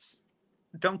 I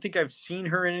don't think I've seen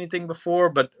her in anything before,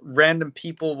 but random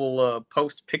people will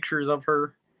post pictures of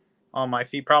her on my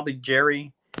feed. Probably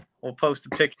Jerry will post a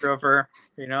picture of her,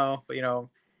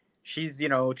 she's,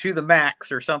 to the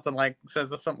max or something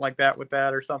says something like that with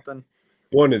that or something.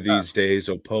 One of these days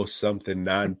I'll post something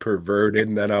non-perverted,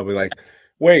 and then I'll be like,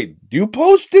 wait, you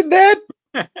posted that?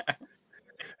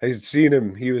 I seen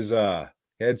him. He was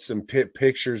had some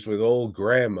pictures with old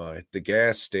grandma at the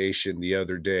gas station the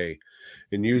other day.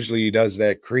 And usually he does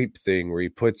that creep thing where he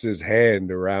puts his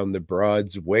hand around the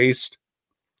broad's waist.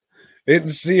 Didn't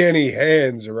see any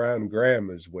hands around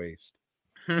grandma's waist.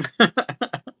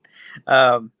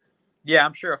 Yeah,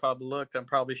 I'm sure if I looked, I'm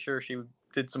probably sure she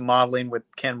did some modeling with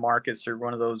Ken Marcus or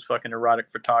one of those fucking erotic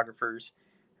photographers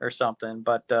or something.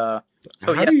 But so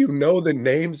how do you know the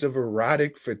names of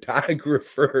erotic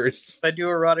photographers? I do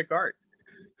erotic art.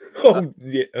 Oh,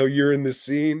 yeah. Oh, you're in the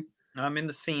scene? I'm in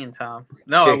the scene, Tom.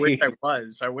 No, I wish I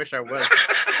was.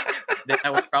 Then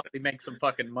I would probably make some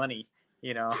fucking money,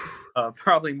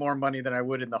 probably more money than I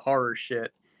would in the horror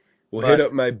shit. We'll hit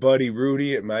up my buddy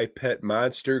Rudy at My Pet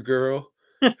Monster Girl.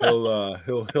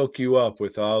 He'll hook you up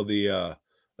with all the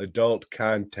adult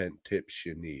content tips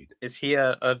you need. Is he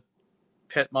a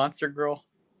pet monster girl?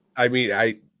 I mean,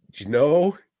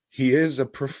 he is a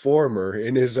performer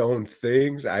in his own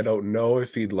things. I don't know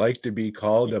if he'd like to be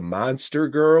called a monster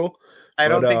girl. I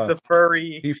don't think the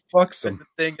furry he fucks them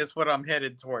thing is what I'm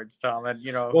headed towards, Tom. And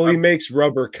well, he makes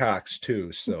rubber cocks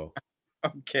too. So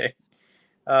okay.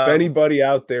 If anybody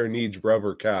out there needs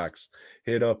rubber cocks,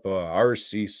 hit up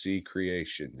RCC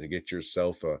Creation to get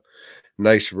yourself a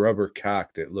nice rubber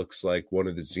cock that looks like one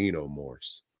of the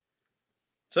xenomorphs.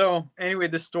 So anyway,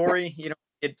 the story,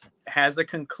 it has a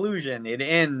conclusion. It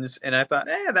ends, and I thought,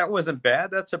 that wasn't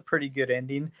bad. That's a pretty good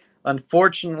ending.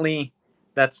 Unfortunately,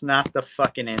 that's not the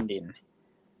fucking ending,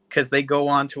 because they go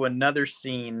on to another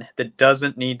scene that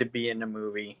doesn't need to be in the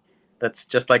movie. That's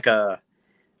just like a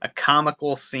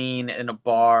comical scene in a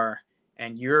bar,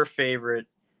 and your favorite,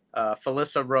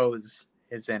 Felissa Rose,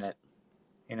 is in it.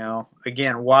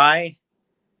 Again, why?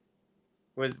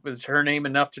 Was her name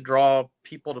enough to draw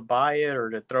people to buy it or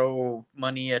to throw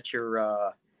money at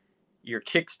your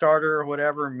Kickstarter or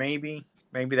whatever? Maybe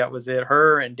that was it.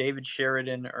 Her and David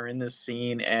Sheridan are in this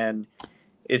scene, and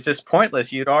it's just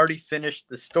pointless. You'd already finished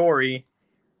the story,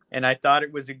 and I thought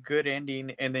it was a good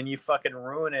ending, and then you fucking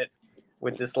ruin it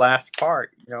with this last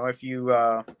part. If you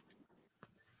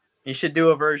should do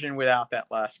a version without that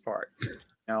last part.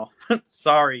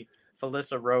 Sorry,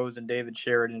 Felissa Rose and David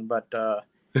Sheridan, but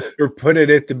or put it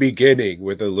at the beginning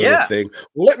with a little thing.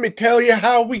 Let me tell you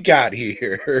how we got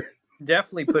here.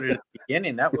 Definitely put it at the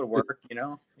beginning. That would work,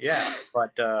 Yeah,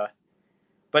 but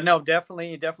no,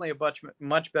 definitely a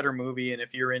much better movie. And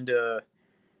if you're into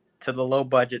the low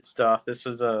budget stuff, this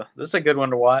is a good one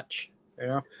to watch.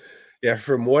 Yeah,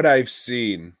 from what I've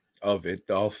seen of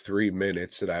it, all 3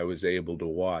 minutes that I was able to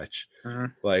watch,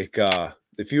 like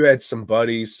if you had some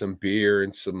buddies, some beer,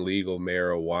 and some legal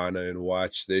marijuana and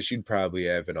watch this, you'd probably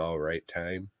have an all right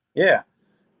time. Yeah.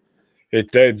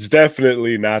 It's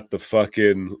definitely not the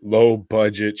fucking low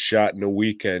budget shot in a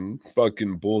weekend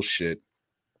fucking bullshit.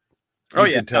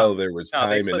 You could tell there was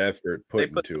time and effort put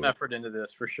into it. They put some effort into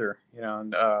this for sure,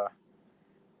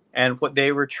 and what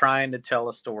they were trying to tell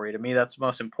a story. To me, that's the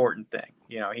most important thing.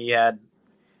 He had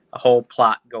a whole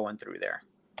plot going through there.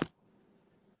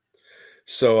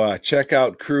 So check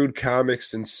out Crude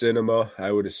Comics and Cinema.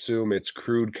 I would assume it's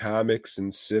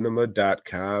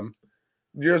crudecomicsandcinema.com.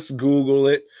 Just Google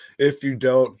it. If you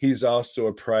don't, he's also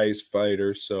a prize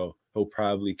fighter, so he'll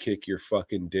probably kick your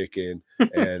fucking dick in.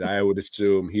 And I would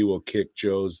assume he will kick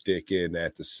Joe's dick in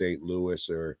at the St. Louis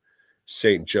or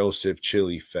St. Joseph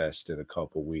Chili Fest in a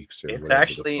couple weeks. It's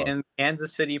actually in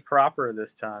Kansas City proper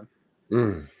this time.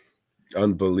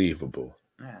 Unbelievable.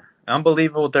 Yeah.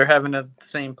 Unbelievable they're having the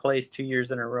same place 2 years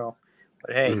in a row.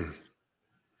 But hey.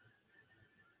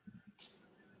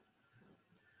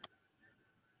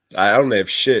 I don't have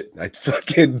shit. I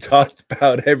fucking talked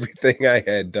about everything I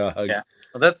had, dog. Yeah.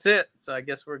 Well, that's it. So I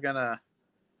guess we're gonna,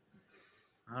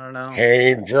 I don't know.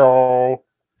 Hey, Joe,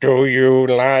 do you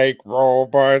like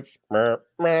robots?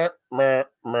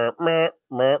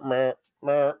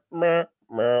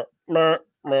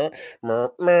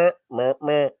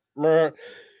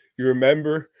 You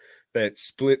remember that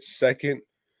split second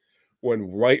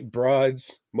when white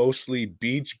broads, mostly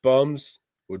beach bums,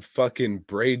 would fucking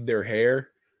braid their hair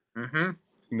Mm-hmm.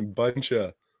 in a bunch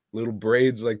of little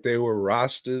braids like they were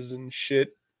Rastas and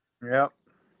shit? Yep.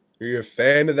 Are you a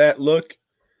fan of that look?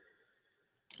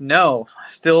 No,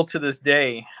 still to this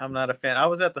day, I'm not a fan. I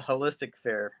was at the Holistic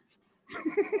Fair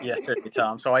yesterday,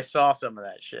 Tom, so I saw some of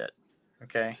that shit.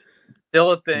 Okay.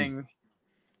 Still a thing,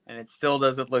 and it still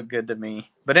doesn't look good to me.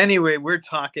 But anyway, we're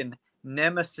talking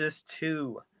Nemesis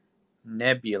 2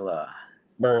 Nebula.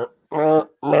 The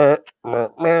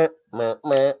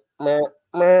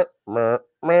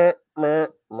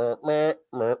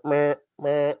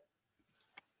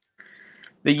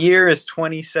year is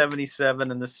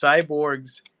 2077, and the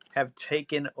cyborgs have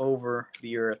taken over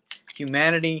the Earth.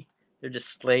 Humanity, they're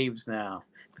just slaves now.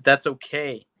 But that's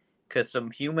okay, because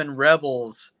some human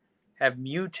rebels have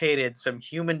mutated some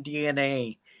human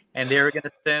DNA, and they're going to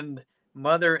send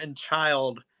mother and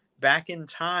child back in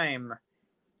time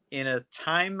in a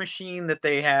time machine that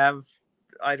they have.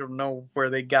 I don't know where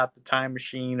they got the time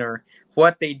machine or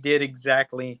what they did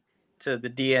exactly to the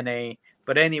DNA.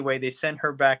 But anyway, they sent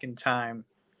her back in time.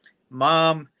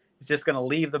 Mom is just gonna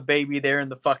leave the baby there in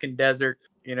the fucking desert,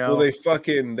 you know. Well,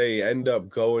 they end up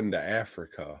going to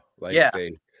Africa. Like Yeah.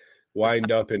 they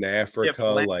wind up in Africa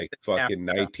landed like in fucking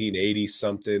Africa. 1980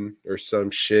 something or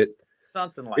some shit.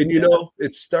 Something like And you that. know,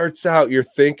 it starts out you're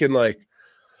thinking like,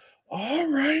 all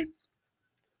right,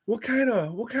 what kind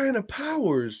of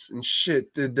powers and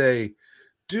shit did they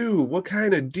do? What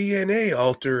kind of DNA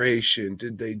alteration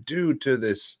did they do to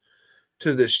this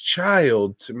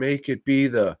child to make it be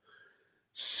the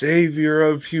savior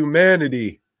of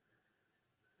humanity?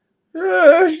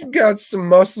 Got some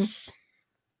muscles,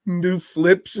 new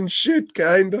flips and shit,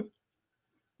 kinda.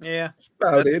 Yeah. That's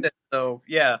about That's it. it. So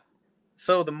yeah.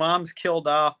 So the mom's killed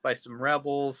off by some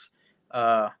rebels.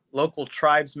 Local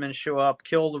tribesmen show up,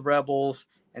 kill the rebels,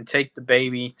 and take the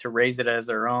baby to raise it as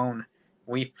their own.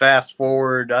 We fast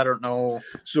forward, I don't know.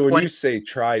 So when 20 you say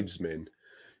tribesmen,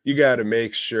 you got to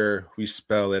make sure we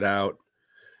spell it out.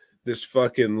 This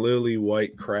fucking lily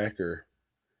white cracker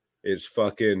is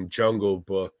fucking jungle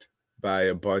booked by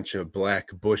a bunch of black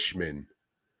bushmen.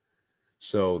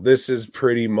 So this is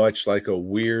pretty much like a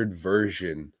weird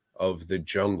version of the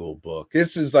Jungle Book.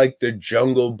 This is like the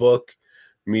Jungle Book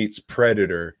meets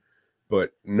Predator,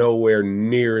 but nowhere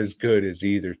near as good as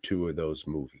either two of those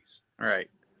movies. Right.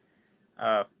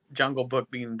 Jungle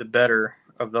Book being the better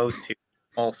of those two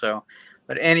also.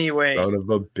 But anyway, Son of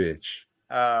a bitch.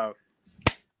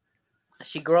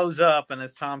 She grows up, and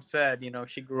as Tom said, you know,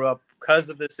 she grew up because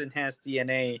of this enhanced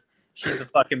DNA. She's a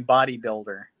fucking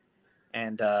bodybuilder.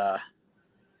 And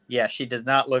yeah, she does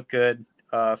not look good.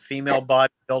 Female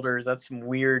bodybuilders, that's some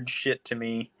weird shit to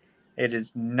me. It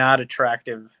is not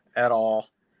attractive at all.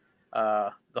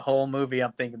 The whole movie,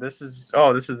 I'm thinking, this is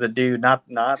a dude. Not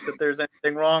that there's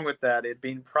anything wrong with that. It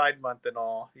being Pride Month and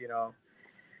all, you know.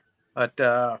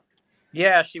 But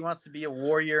yeah, she wants to be a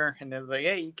warrior, and they're like,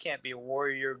 hey, you can't be a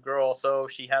warrior girl, so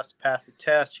she has to pass the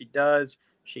test. She does.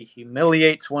 She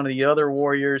humiliates one of the other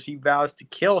warriors. He vows to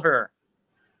kill her.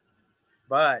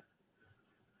 But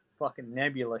fucking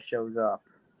Nebula shows up.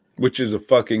 Which is a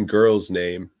fucking girl's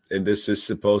name, and this is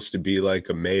supposed to be like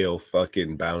a male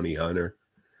fucking bounty hunter.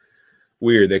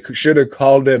 Weird. They should have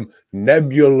called him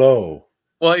Nebulo.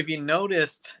 Well, if you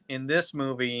noticed in this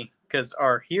movie, because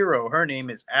our hero, her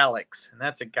name is Alex, and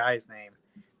that's a guy's name.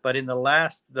 But in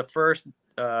the first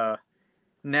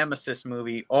Nemesis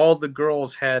movie, all the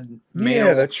girls had male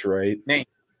Yeah, that's right. names,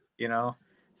 you know?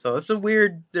 So it's a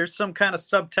weird, there's some kind of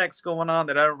subtext going on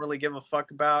that I don't really give a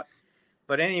fuck about.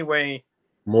 But anyway.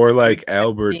 More like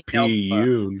Albert P.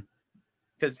 Yoon.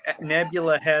 Because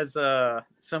Nebula has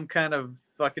some kind of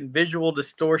fucking visual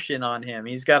distortion on him.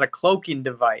 He's got a cloaking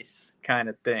device kind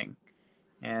of thing.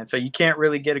 And so you can't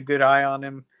really get a good eye on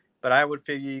him. But I would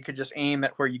figure you could just aim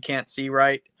at where you can't see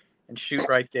right and shoot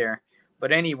right there.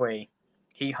 But anyway,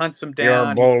 he hunts him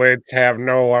down. Your bullets have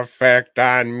no effect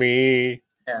on me.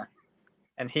 Yeah.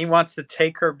 And he wants to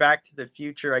take her back to the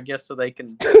future, I guess, so they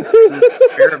can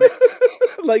experiment.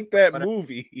 Like that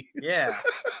movie. Yeah.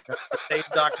 Save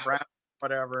Doc Brown,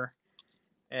 whatever.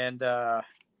 And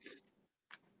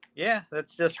yeah,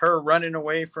 that's just her running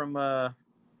away from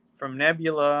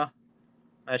Nebula.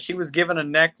 She was given a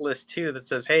necklace too that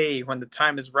says, hey, when the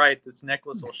time is right, this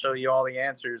necklace will show you all the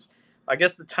answers. I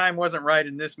guess the time wasn't right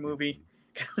in this movie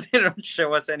because they don't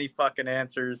show us any fucking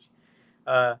answers.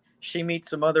 She meets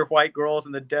some other white girls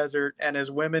in the desert, and as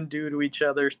women do to each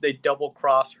other, they double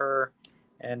cross her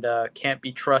and can't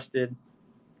be trusted.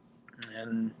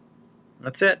 And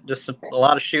that's it. Just a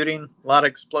lot of shooting, a lot of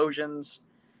explosions,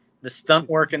 The stunt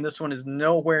work in this one is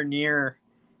nowhere near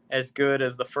as good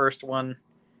as the first one.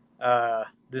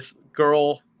 This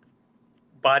girl,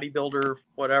 bodybuilder,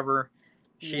 whatever,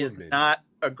 she is not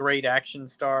a great action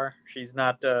star. She's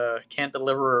not can't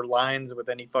deliver her lines with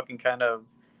any fucking kind of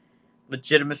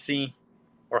legitimacy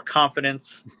or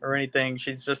confidence or anything.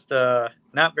 She's just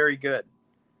not very good.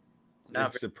 And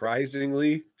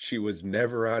surprisingly, she was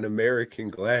never on American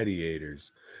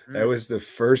Gladiators. That was the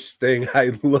first thing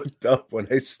I looked up when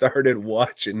I started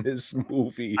watching this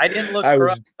movie. I didn't look her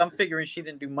up. I'm figuring she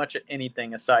didn't do much of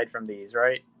anything aside from these,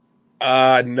 right?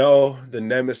 No, the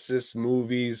Nemesis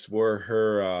movies were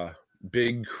her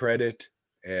big credit,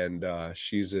 and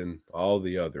she's in all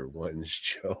the other ones,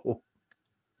 Joe.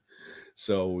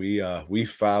 So we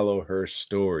follow her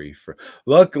story.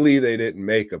 Luckily, they didn't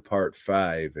make a part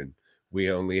 5, and we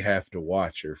only have to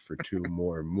watch her for 2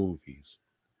 more movies.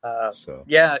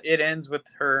 Yeah, it ends with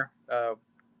her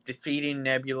defeating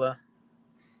Nebula,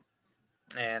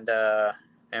 and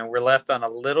we're left on a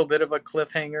little bit of a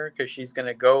cliffhanger because she's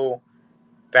gonna go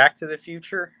back to the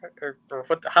future, or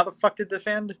what? How the fuck did this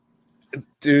end,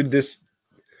 dude? The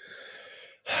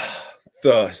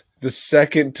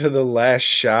second to the last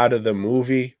shot of the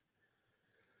movie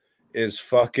is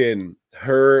fucking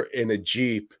her in a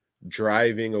Jeep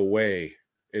driving away,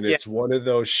 and it's one of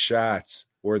those shots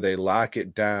where they lock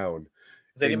it down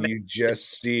and you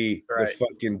just see the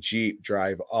fucking Jeep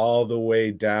drive all the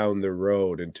way down the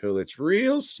road until it's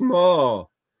real small,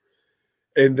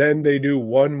 and then they do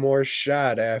one more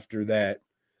shot after that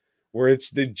where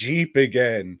it's the Jeep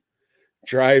again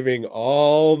driving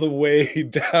all the way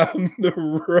down the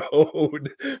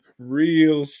road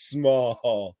real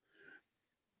small.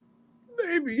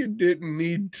 Maybe you didn't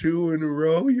need 2 in a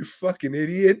row, you fucking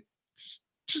idiot.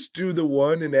 Just do the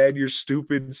one and add your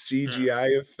stupid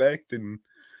CGI effect. And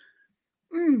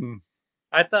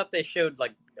I thought they showed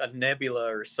like a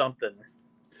nebula or something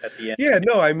at the end. Yeah,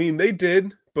 no, I mean they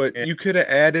did, but you could have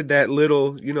added that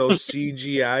little,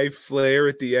 CGI flare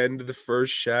at the end of the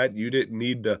first shot. You didn't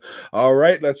need to. All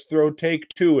right, let's throw take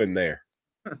 2 in there.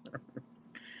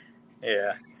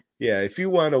 Yeah, if you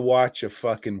want to watch a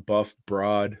fucking buff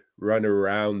broad run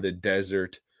around the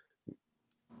desert,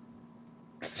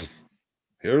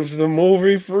 here's the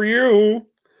movie for you.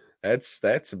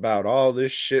 That's about all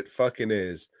this shit fucking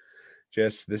is.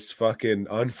 Just this fucking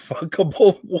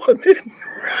unfuckable woman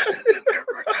running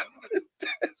around the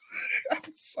desert.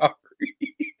 I'm sorry.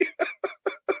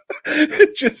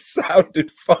 It just sounded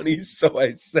funny, so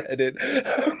I said it.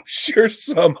 I'm sure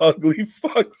some ugly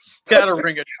fucks gotta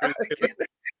ring a truth.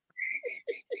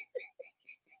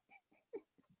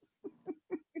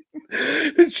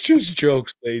 It's just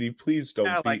jokes, lady. Please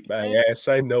don't beat my ass.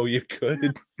 I know you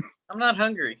could. I'm not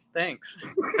hungry. Thanks.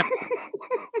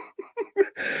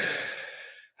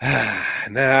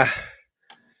 Nah.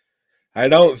 I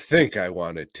don't think I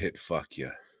want to tit fuck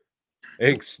you.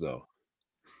 Thanks, though.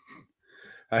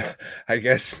 I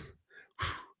guess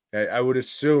I would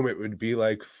assume it would be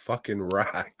like fucking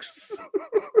rocks.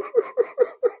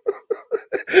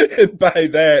 And by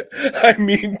that, I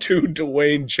mean 2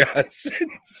 Dwayne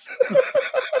Johnsons.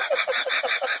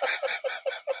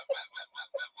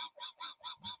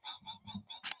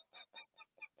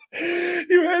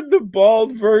 You had the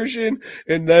bald version,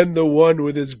 and then the one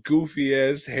with his goofy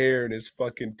ass hair and his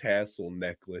fucking tassel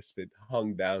necklace that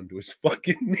hung down to his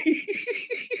fucking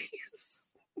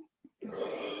knees.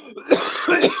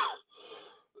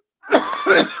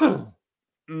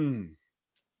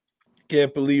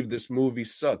 Can't believe this movie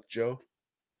sucked, Joe.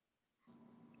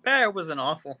 It wasn't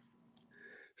awful.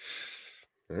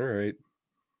 All right.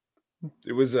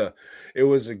 It was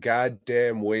a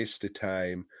goddamn waste of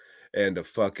time and a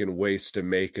fucking waste of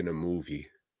making a movie.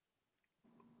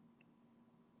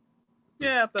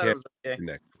 Yeah, I thought it was okay.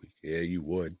 Next week. Yeah, you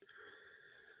would.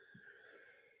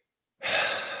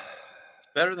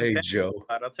 Better than Panther Joe.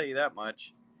 Squad, I'll tell you that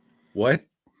much. What?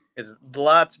 It's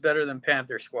lots better than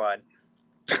Panther Squad.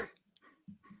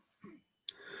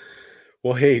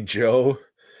 Well, hey, Joe.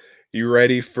 You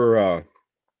ready for a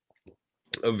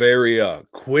very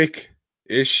quick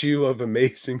issue of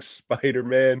Amazing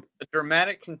Spider-Man? A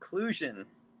dramatic conclusion.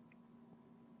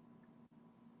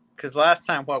 Because last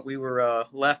time, we were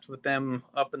left with them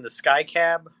up in the sky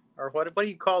cab, or what do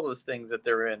you call those things that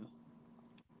they're in?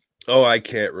 Oh, I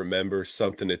can't remember.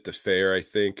 Something at the fair, I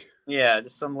think. Yeah,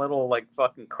 just some little like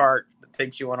fucking cart that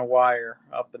takes you on a wire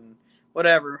up and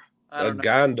whatever. I don't know.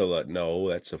 Gondola? No,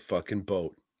 that's a fucking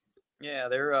boat. Yeah,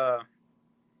 they're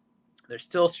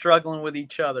still struggling with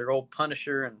each other, old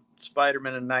Punisher and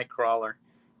Spider-Man and Nightcrawler,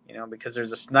 because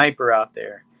there's a sniper out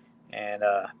there, and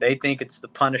they think it's the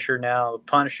Punisher now. The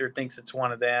Punisher thinks it's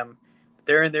one of them.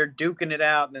 they're in there duking it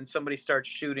out, and then somebody starts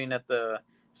shooting at the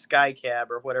sky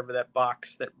cab or whatever that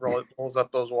box that rolls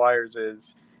up those wires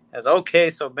is. As okay,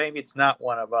 so maybe it's not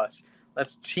one of us.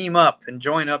 Let's team up and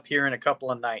join up here in a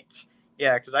couple of nights.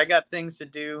 Yeah, because I got things to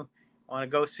do. I want to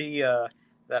go see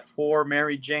that whore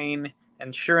Mary Jane,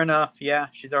 and sure enough, yeah,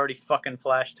 she's already fucking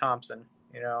Flash Thompson.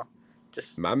 You know,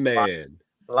 just My man.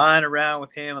 lying around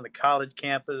with him on the college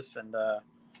campus, and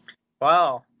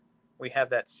while we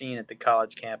have that scene at the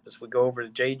college campus, we go over to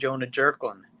J. Jonah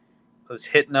Jerklin, who's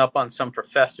hitting up on some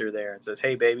professor there and says,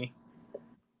 "Hey, baby,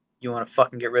 you want to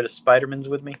fucking get rid of Spider-Mans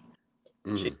with me?"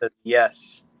 She says,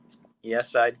 "Yes.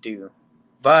 Yes, I do."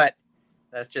 But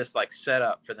that's just like set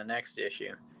up for the next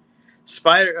issue.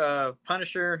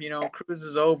 Punisher, you know,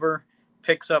 cruises over,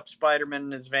 picks up Spider-Man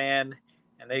in his van,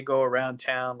 and they go around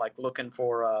town like looking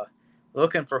for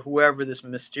whoever this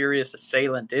mysterious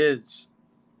assailant is.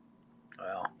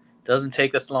 Well, doesn't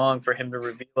take us long for him to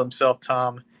reveal himself,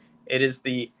 Tom. It is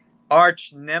the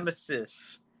arch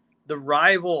nemesis, the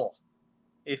rival,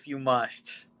 if you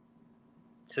must,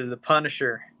 to the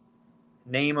Punisher,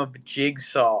 name of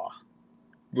Jigsaw.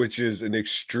 Which is an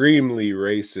extremely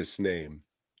racist name,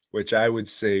 which I would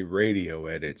say radio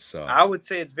edit saw. I would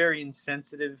say it's very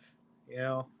insensitive. You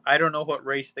know, I don't know what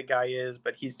race the guy is,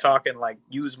 but he's talking like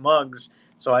use mugs,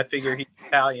 so I figure he's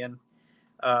Italian.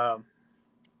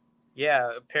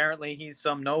 Yeah, apparently he's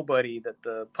some nobody that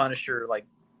the Punisher like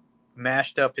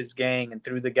mashed up his gang and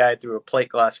threw the guy through a plate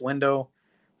glass window.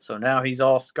 So now he's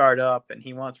all scarred up and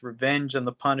he wants revenge on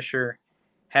the Punisher,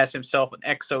 has himself an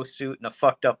exosuit and a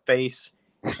fucked up face,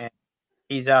 and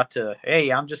he's out to,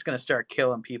 hey, I'm just going to start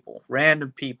killing people,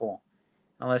 random people,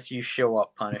 unless you show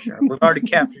up, Punisher. We've already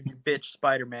captured your bitch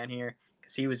Spider-Man here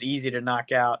because he was easy to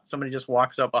knock out. Somebody just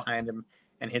walks up behind him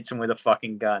and hits him with a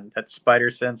fucking gun. That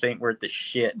spider sense ain't worth the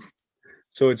shit.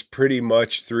 So it's pretty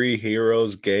much three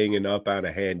heroes ganging up on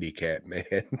a handicap man.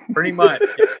 Pretty much.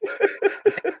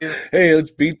 Hey,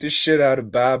 let's beat the shit out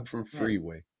of Bob from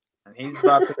Freeway. And he's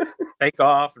about to take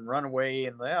off and run away,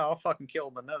 and yeah, I'll fucking kill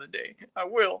him another day. I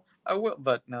will.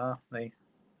 But no, they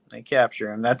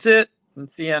capture him. That's it.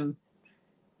 That's the end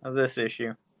of this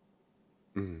issue.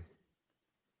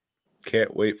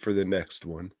 Can't wait for the next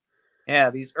one. Yeah,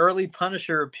 these early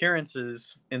Punisher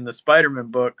appearances in the Spider-Man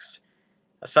books,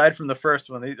 aside from the first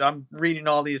one, I'm reading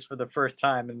all these for the first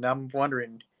time, and I'm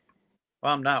wondering.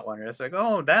 Well, I'm not wondering. It's like,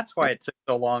 oh, that's why it took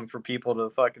so long for people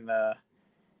to fucking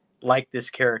like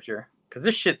this character. Because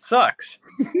this shit sucks.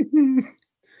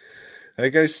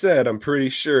 Like I said, I'm pretty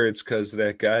sure it's because of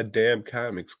that goddamn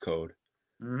comics code.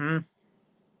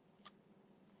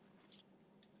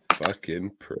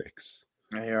 Fucking pricks.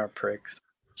 They are pricks.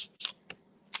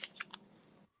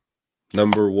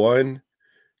 Number 1,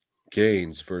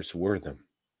 Gaines versus Wortham.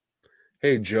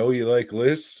 Hey, Joe, you like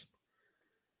lists?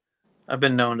 I've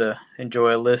been known to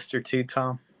enjoy a list or two,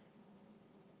 Tom.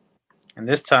 And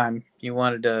this time, you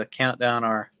wanted to count down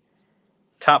our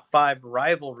top 5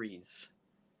 rivalries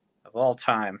of all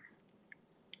time.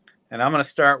 And I'm going to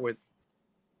start with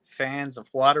fans of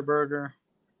Whataburger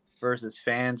versus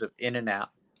fans of In-N-Out.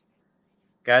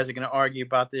 Guys are going to argue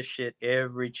about this shit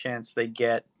every chance they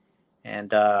get.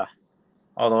 And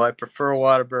although I prefer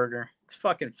Whataburger, it's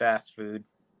fucking fast food,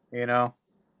 you know?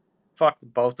 Fuck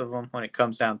both of them when it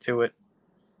comes down to it.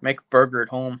 Make a burger at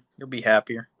home. You'll be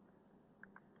happier.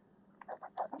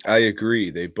 I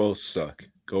agree. They both suck.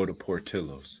 Go to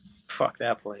Portillo's. Fuck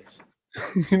that place.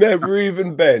 You never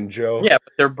even been, Joe. Yeah,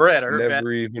 but their bread.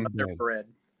 Never even been. Their bread.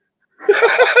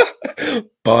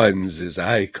 Buns, as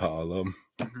I call them.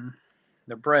 Mm-hmm.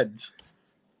 The breads.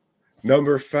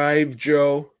 Number 5,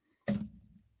 Joe.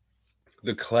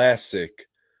 The classic,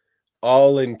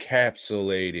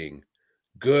 all-encapsulating,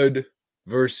 good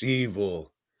versus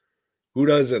evil. Who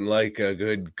doesn't like a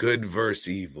good versus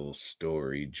evil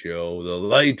story, Joe? The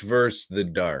light versus the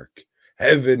dark.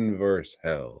 Heaven versus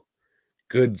hell.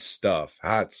 Good stuff.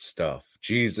 Hot stuff.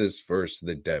 Jesus versus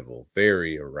the devil.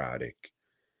 Very erotic.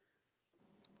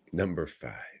 Number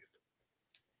 5.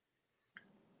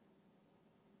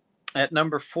 At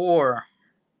number 4,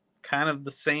 kind of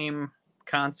the same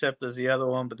concept as the other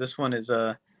one, but this one is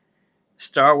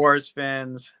Star Wars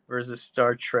fans versus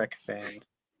Star Trek fans.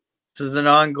 This is an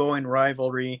ongoing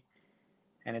rivalry,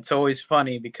 and it's always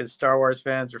funny because Star Wars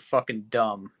fans are fucking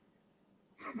dumb.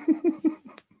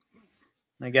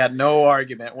 They got no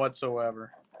argument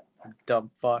whatsoever. Dumb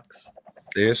fucks.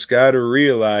 They just got to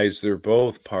realize they're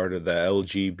both part of the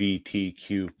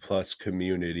LGBTQ plus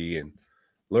community and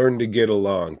learn to get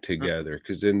along together,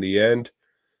 because in the end,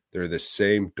 they're the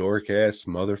same dork-ass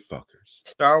motherfuckers.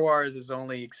 Star Wars is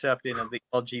only accepting of the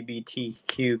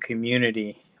LGBTQ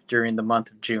community during the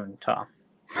month of June, Tom.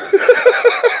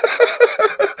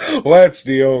 Well, that's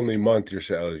the only month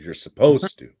you're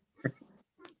supposed to.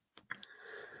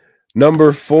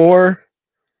 Number 4,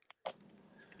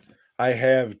 I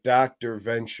have Dr.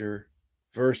 Venture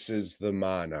versus the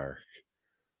Monarch.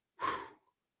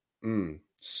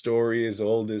 Story as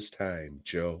old as time,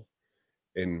 Joe.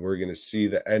 And we're going to see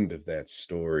the end of that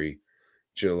story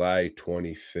July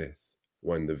 25th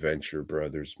when the Venture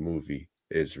Brothers movie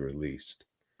is released.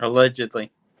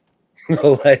 Allegedly.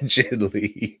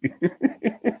 Allegedly.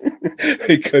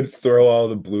 They could throw all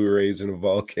the Blu-rays in a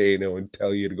volcano and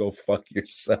tell you to go fuck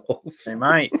yourself. They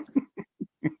might.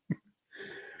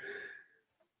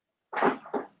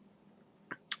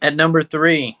 At number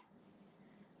 3,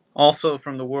 also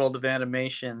from the world of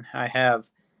animation, I have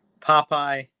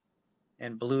Popeye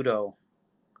and Bluto.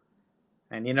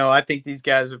 And, you know, I think these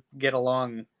guys would get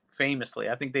along famously.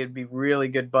 I think they'd be really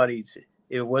good buddies if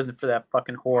it wasn't for that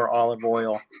fucking whore Olive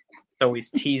Oil. So he's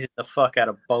teasing the fuck out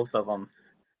of both of them.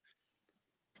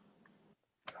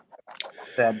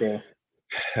 Sad day.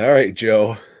 All right,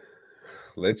 Joe.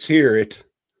 Let's hear it.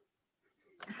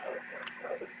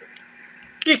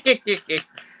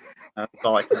 That's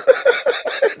all I can.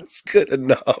 It's good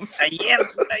enough. I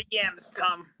yams what I yams,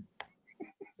 Tom.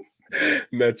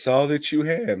 And that's all that you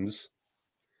hams.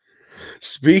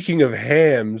 Speaking of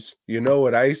hams, you know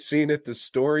what I seen at the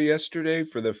store yesterday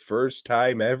for the first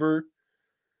time ever?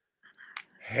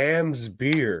 Ham's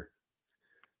beer.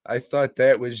 I thought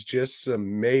that was just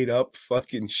some made up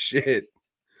fucking shit.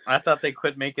 I thought they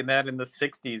quit making that in the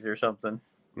 60s or something.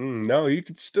 No, you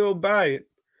could still buy it.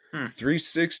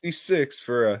 $3.66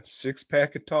 for a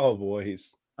 6-pack of Tall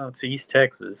Boys. Oh, it's East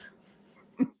Texas.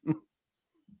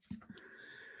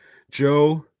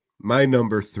 Joe, my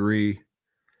number 3,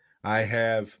 I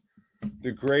have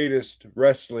the greatest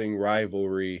wrestling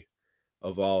rivalry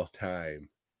of all time,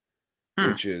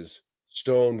 which is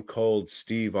Stone Cold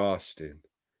Steve Austin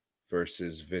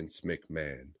versus Vince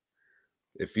McMahon.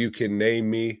 If you can name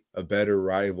me a better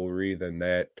rivalry than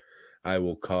that, I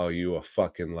will call you a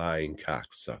fucking lying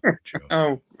cocksucker, Joe.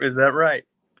 Oh, is that right?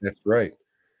 That's right.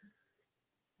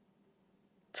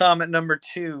 Tom, at number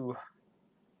 2,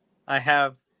 I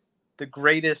have the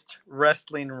greatest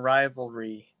wrestling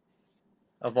rivalry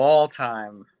of all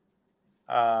time.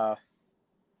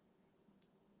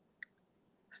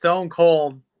 Stone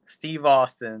Cold Steve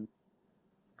Austin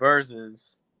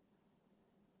versus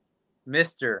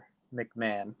Mr.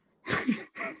 McMahon.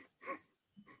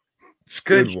 It's a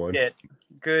good one. Shit.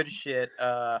 Good shit.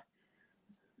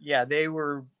 Yeah, they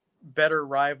were better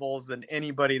rivals than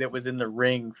anybody that was in the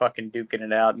ring fucking duking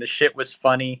it out. And the shit was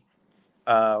funny.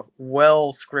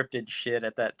 Well scripted shit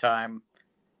at that time.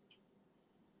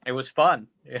 It was fun.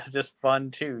 It was just fun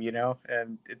too, you know?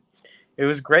 And it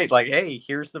was great. Like, hey,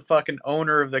 here's the fucking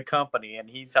owner of the company and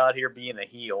he's out here being a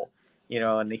heel, you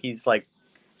know, and he's like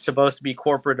supposed to be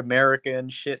corporate America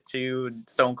and shit too. And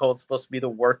Stone Cold's supposed to be the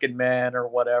working man or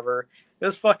whatever. It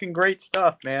was fucking great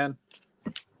stuff, man.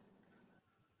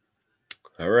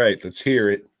 All right, let's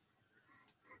hear it.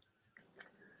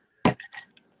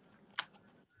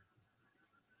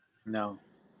 No.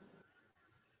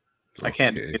 I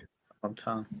can't do it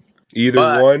sometime.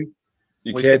 Either one?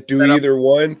 You can't do either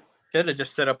one? Should have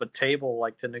just set up a table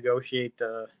like to negotiate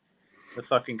the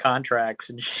fucking contracts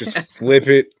and shit. Just flip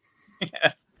it.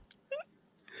 Yeah.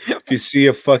 If you see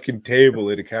a fucking table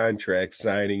at a contract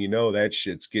signing, you know that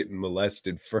shit's getting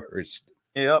molested first.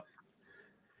 Yep.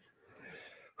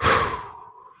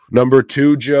 Number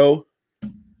 2, Joe.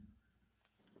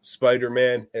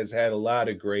 Spider-Man has had a lot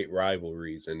of great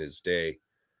rivalries in his day.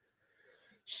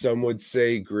 Some would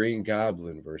say Green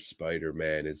Goblin versus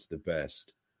Spider-Man is the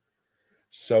best.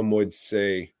 Some would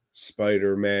say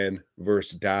Spider-Man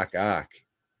versus Doc Ock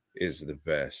is the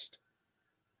best.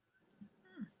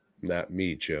 Not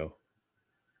me, Joe.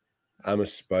 I'm a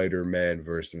Spider-Man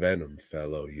versus Venom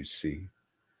fellow, you see.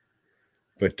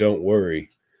 But don't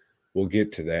worry, we'll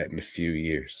get to that in a few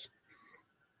years.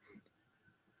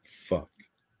 Fuck.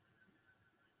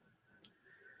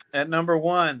 At number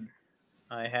 1,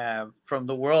 I have from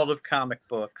the world of comic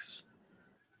books,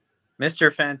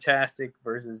 Mr. Fantastic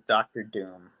versus Dr.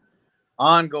 Doom.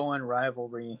 Ongoing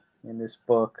rivalry in this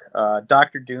book.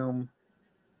 Dr. Doom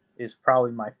is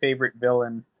probably my favorite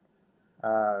villain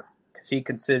because he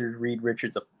considers Reed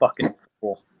Richards a fucking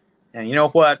fool. And you know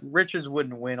what? Richards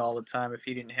wouldn't win all the time if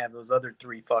he didn't have those other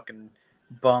 3 fucking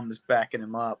bums backing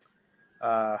him up.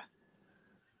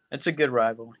 It's a good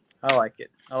rivalry. I like it.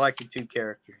 I like the 2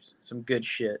 characters. Some good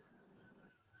shit.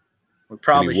 We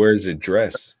probably and he wears a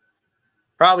dress.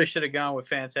 Probably should have gone with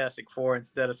Fantastic Four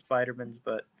instead of Spider-Man's,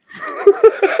 but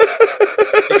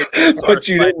But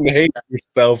you didn't hate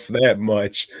yourself that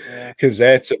much, because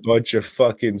that's a bunch of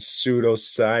fucking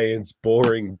pseudoscience,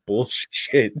 boring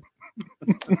bullshit.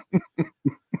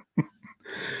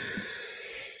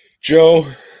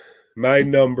 Joe, my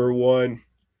number one,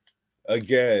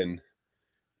 again,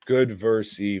 good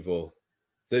versus evil,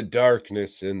 the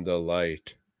darkness and the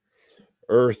light,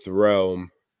 Earth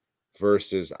Realm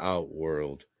versus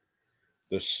Outworld,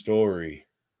 the story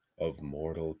of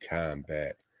Mortal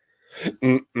Kombat.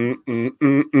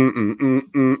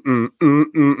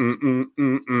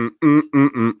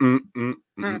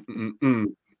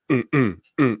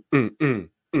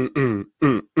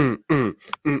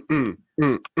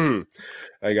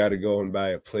 I gotta go and buy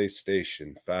a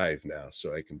PlayStation 5 now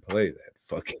so I can play that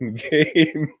fucking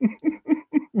game.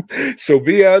 So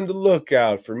be on the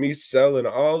lookout for me selling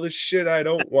all the shit I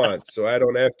don't want so I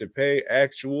don't have to pay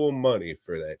actual money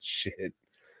for that shit.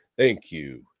 Thank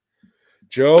you.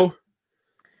 Joe,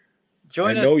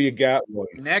 Join I us know you got one.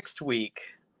 next week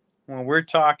when we're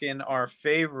talking our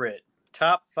favorite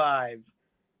top 5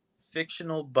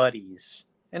 fictional buddies.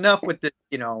 Enough with this,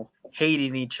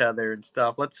 hating each other and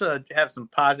stuff. Let's have some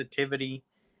positivity.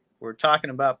 We're talking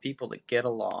about people that get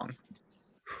along.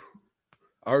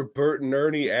 Are Bert and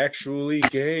Ernie actually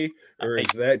gay, or is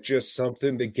that just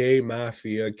something the gay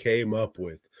mafia came up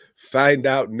with? Find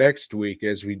out next week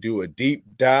as we do a deep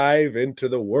dive into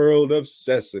the world of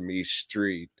Sesame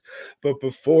Street. But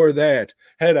before that,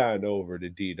 head on over to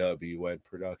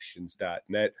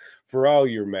dwnproductions.net for all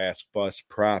your mask bust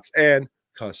props and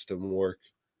custom work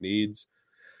needs.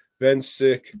 Been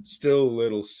sick, still a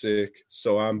little sick,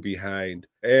 so I'm behind,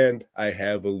 and I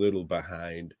have a little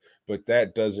behind. But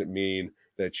that doesn't mean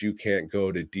that you can't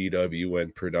go to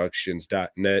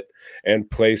dwnproductions.net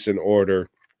and place an order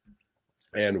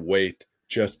and wait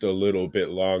just a little bit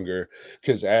longer,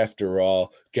 because after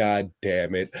all, god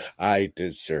damn it, I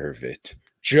deserve it.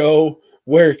 Joe,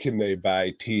 where can they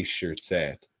buy t-shirts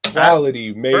at?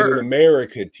 Quality made in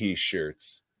America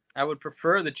t-shirts. I would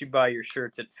prefer that you buy your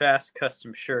shirts at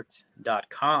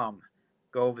fastcustomshirts.com.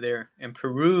 Go over there and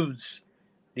peruse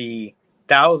the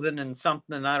 1,000 and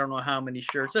something, I don't know how many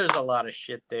shirts. There's a lot of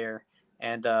shit there.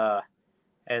 And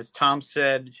as Tom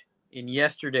said in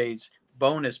yesterday's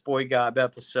bonus BOYGOB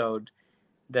episode,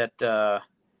 that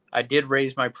I did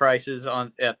raise my prices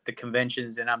at the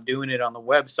conventions, and I'm doing it on the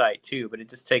website too, but it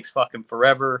just takes fucking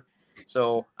forever.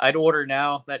 So I'd order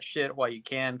now that shit while you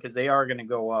can, because they are going to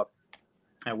go up.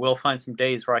 I will find some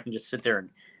days where I can just sit there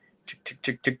and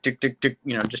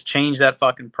just change that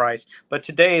fucking price. But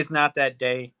today is not that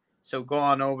day. So go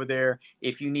on over there.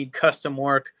 If you need custom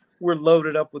work, we're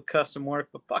loaded up with custom work,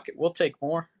 but fuck it, we'll take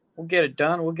more. We'll get it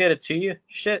done. We'll get it to you.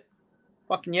 Shit.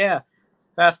 Fucking yeah.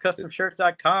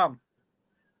 FastCustomShirts.com.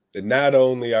 And not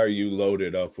only are you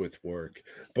loaded up with work,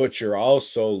 but you're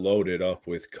also loaded up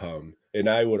with cum. And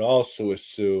I would also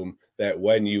assume that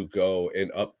when you go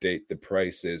and update the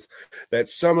prices, that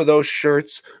some of those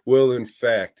shirts will in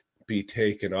fact be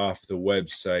taken off the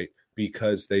website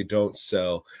because they don't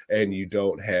sell and you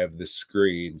don't have the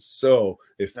screens. So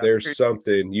if there's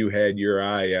something you had your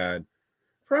eye on,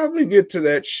 probably get to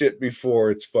that shit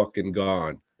before it's fucking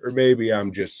gone. Or maybe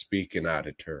I'm just speaking out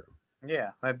of turn.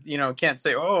 Yeah, I can't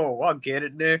say, oh, I'll get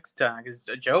it next time because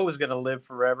Joe is going to live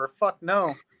forever. Fuck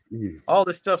no. All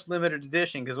this stuff's limited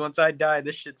edition because once I die,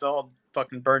 this shit's all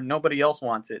fucking burned. Nobody else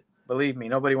wants it. Believe me,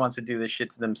 nobody wants to do this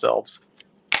shit to themselves.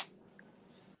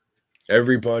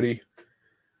 Everybody,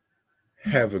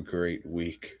 have a great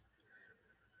week.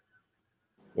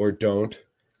 Or don't,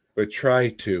 but try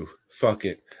to. Fuck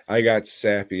it. I got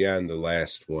sappy on the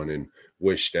last one and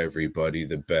wished everybody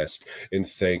the best and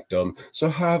thanked them. So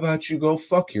how about you go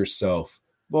fuck yourself?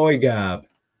 BOYGOB.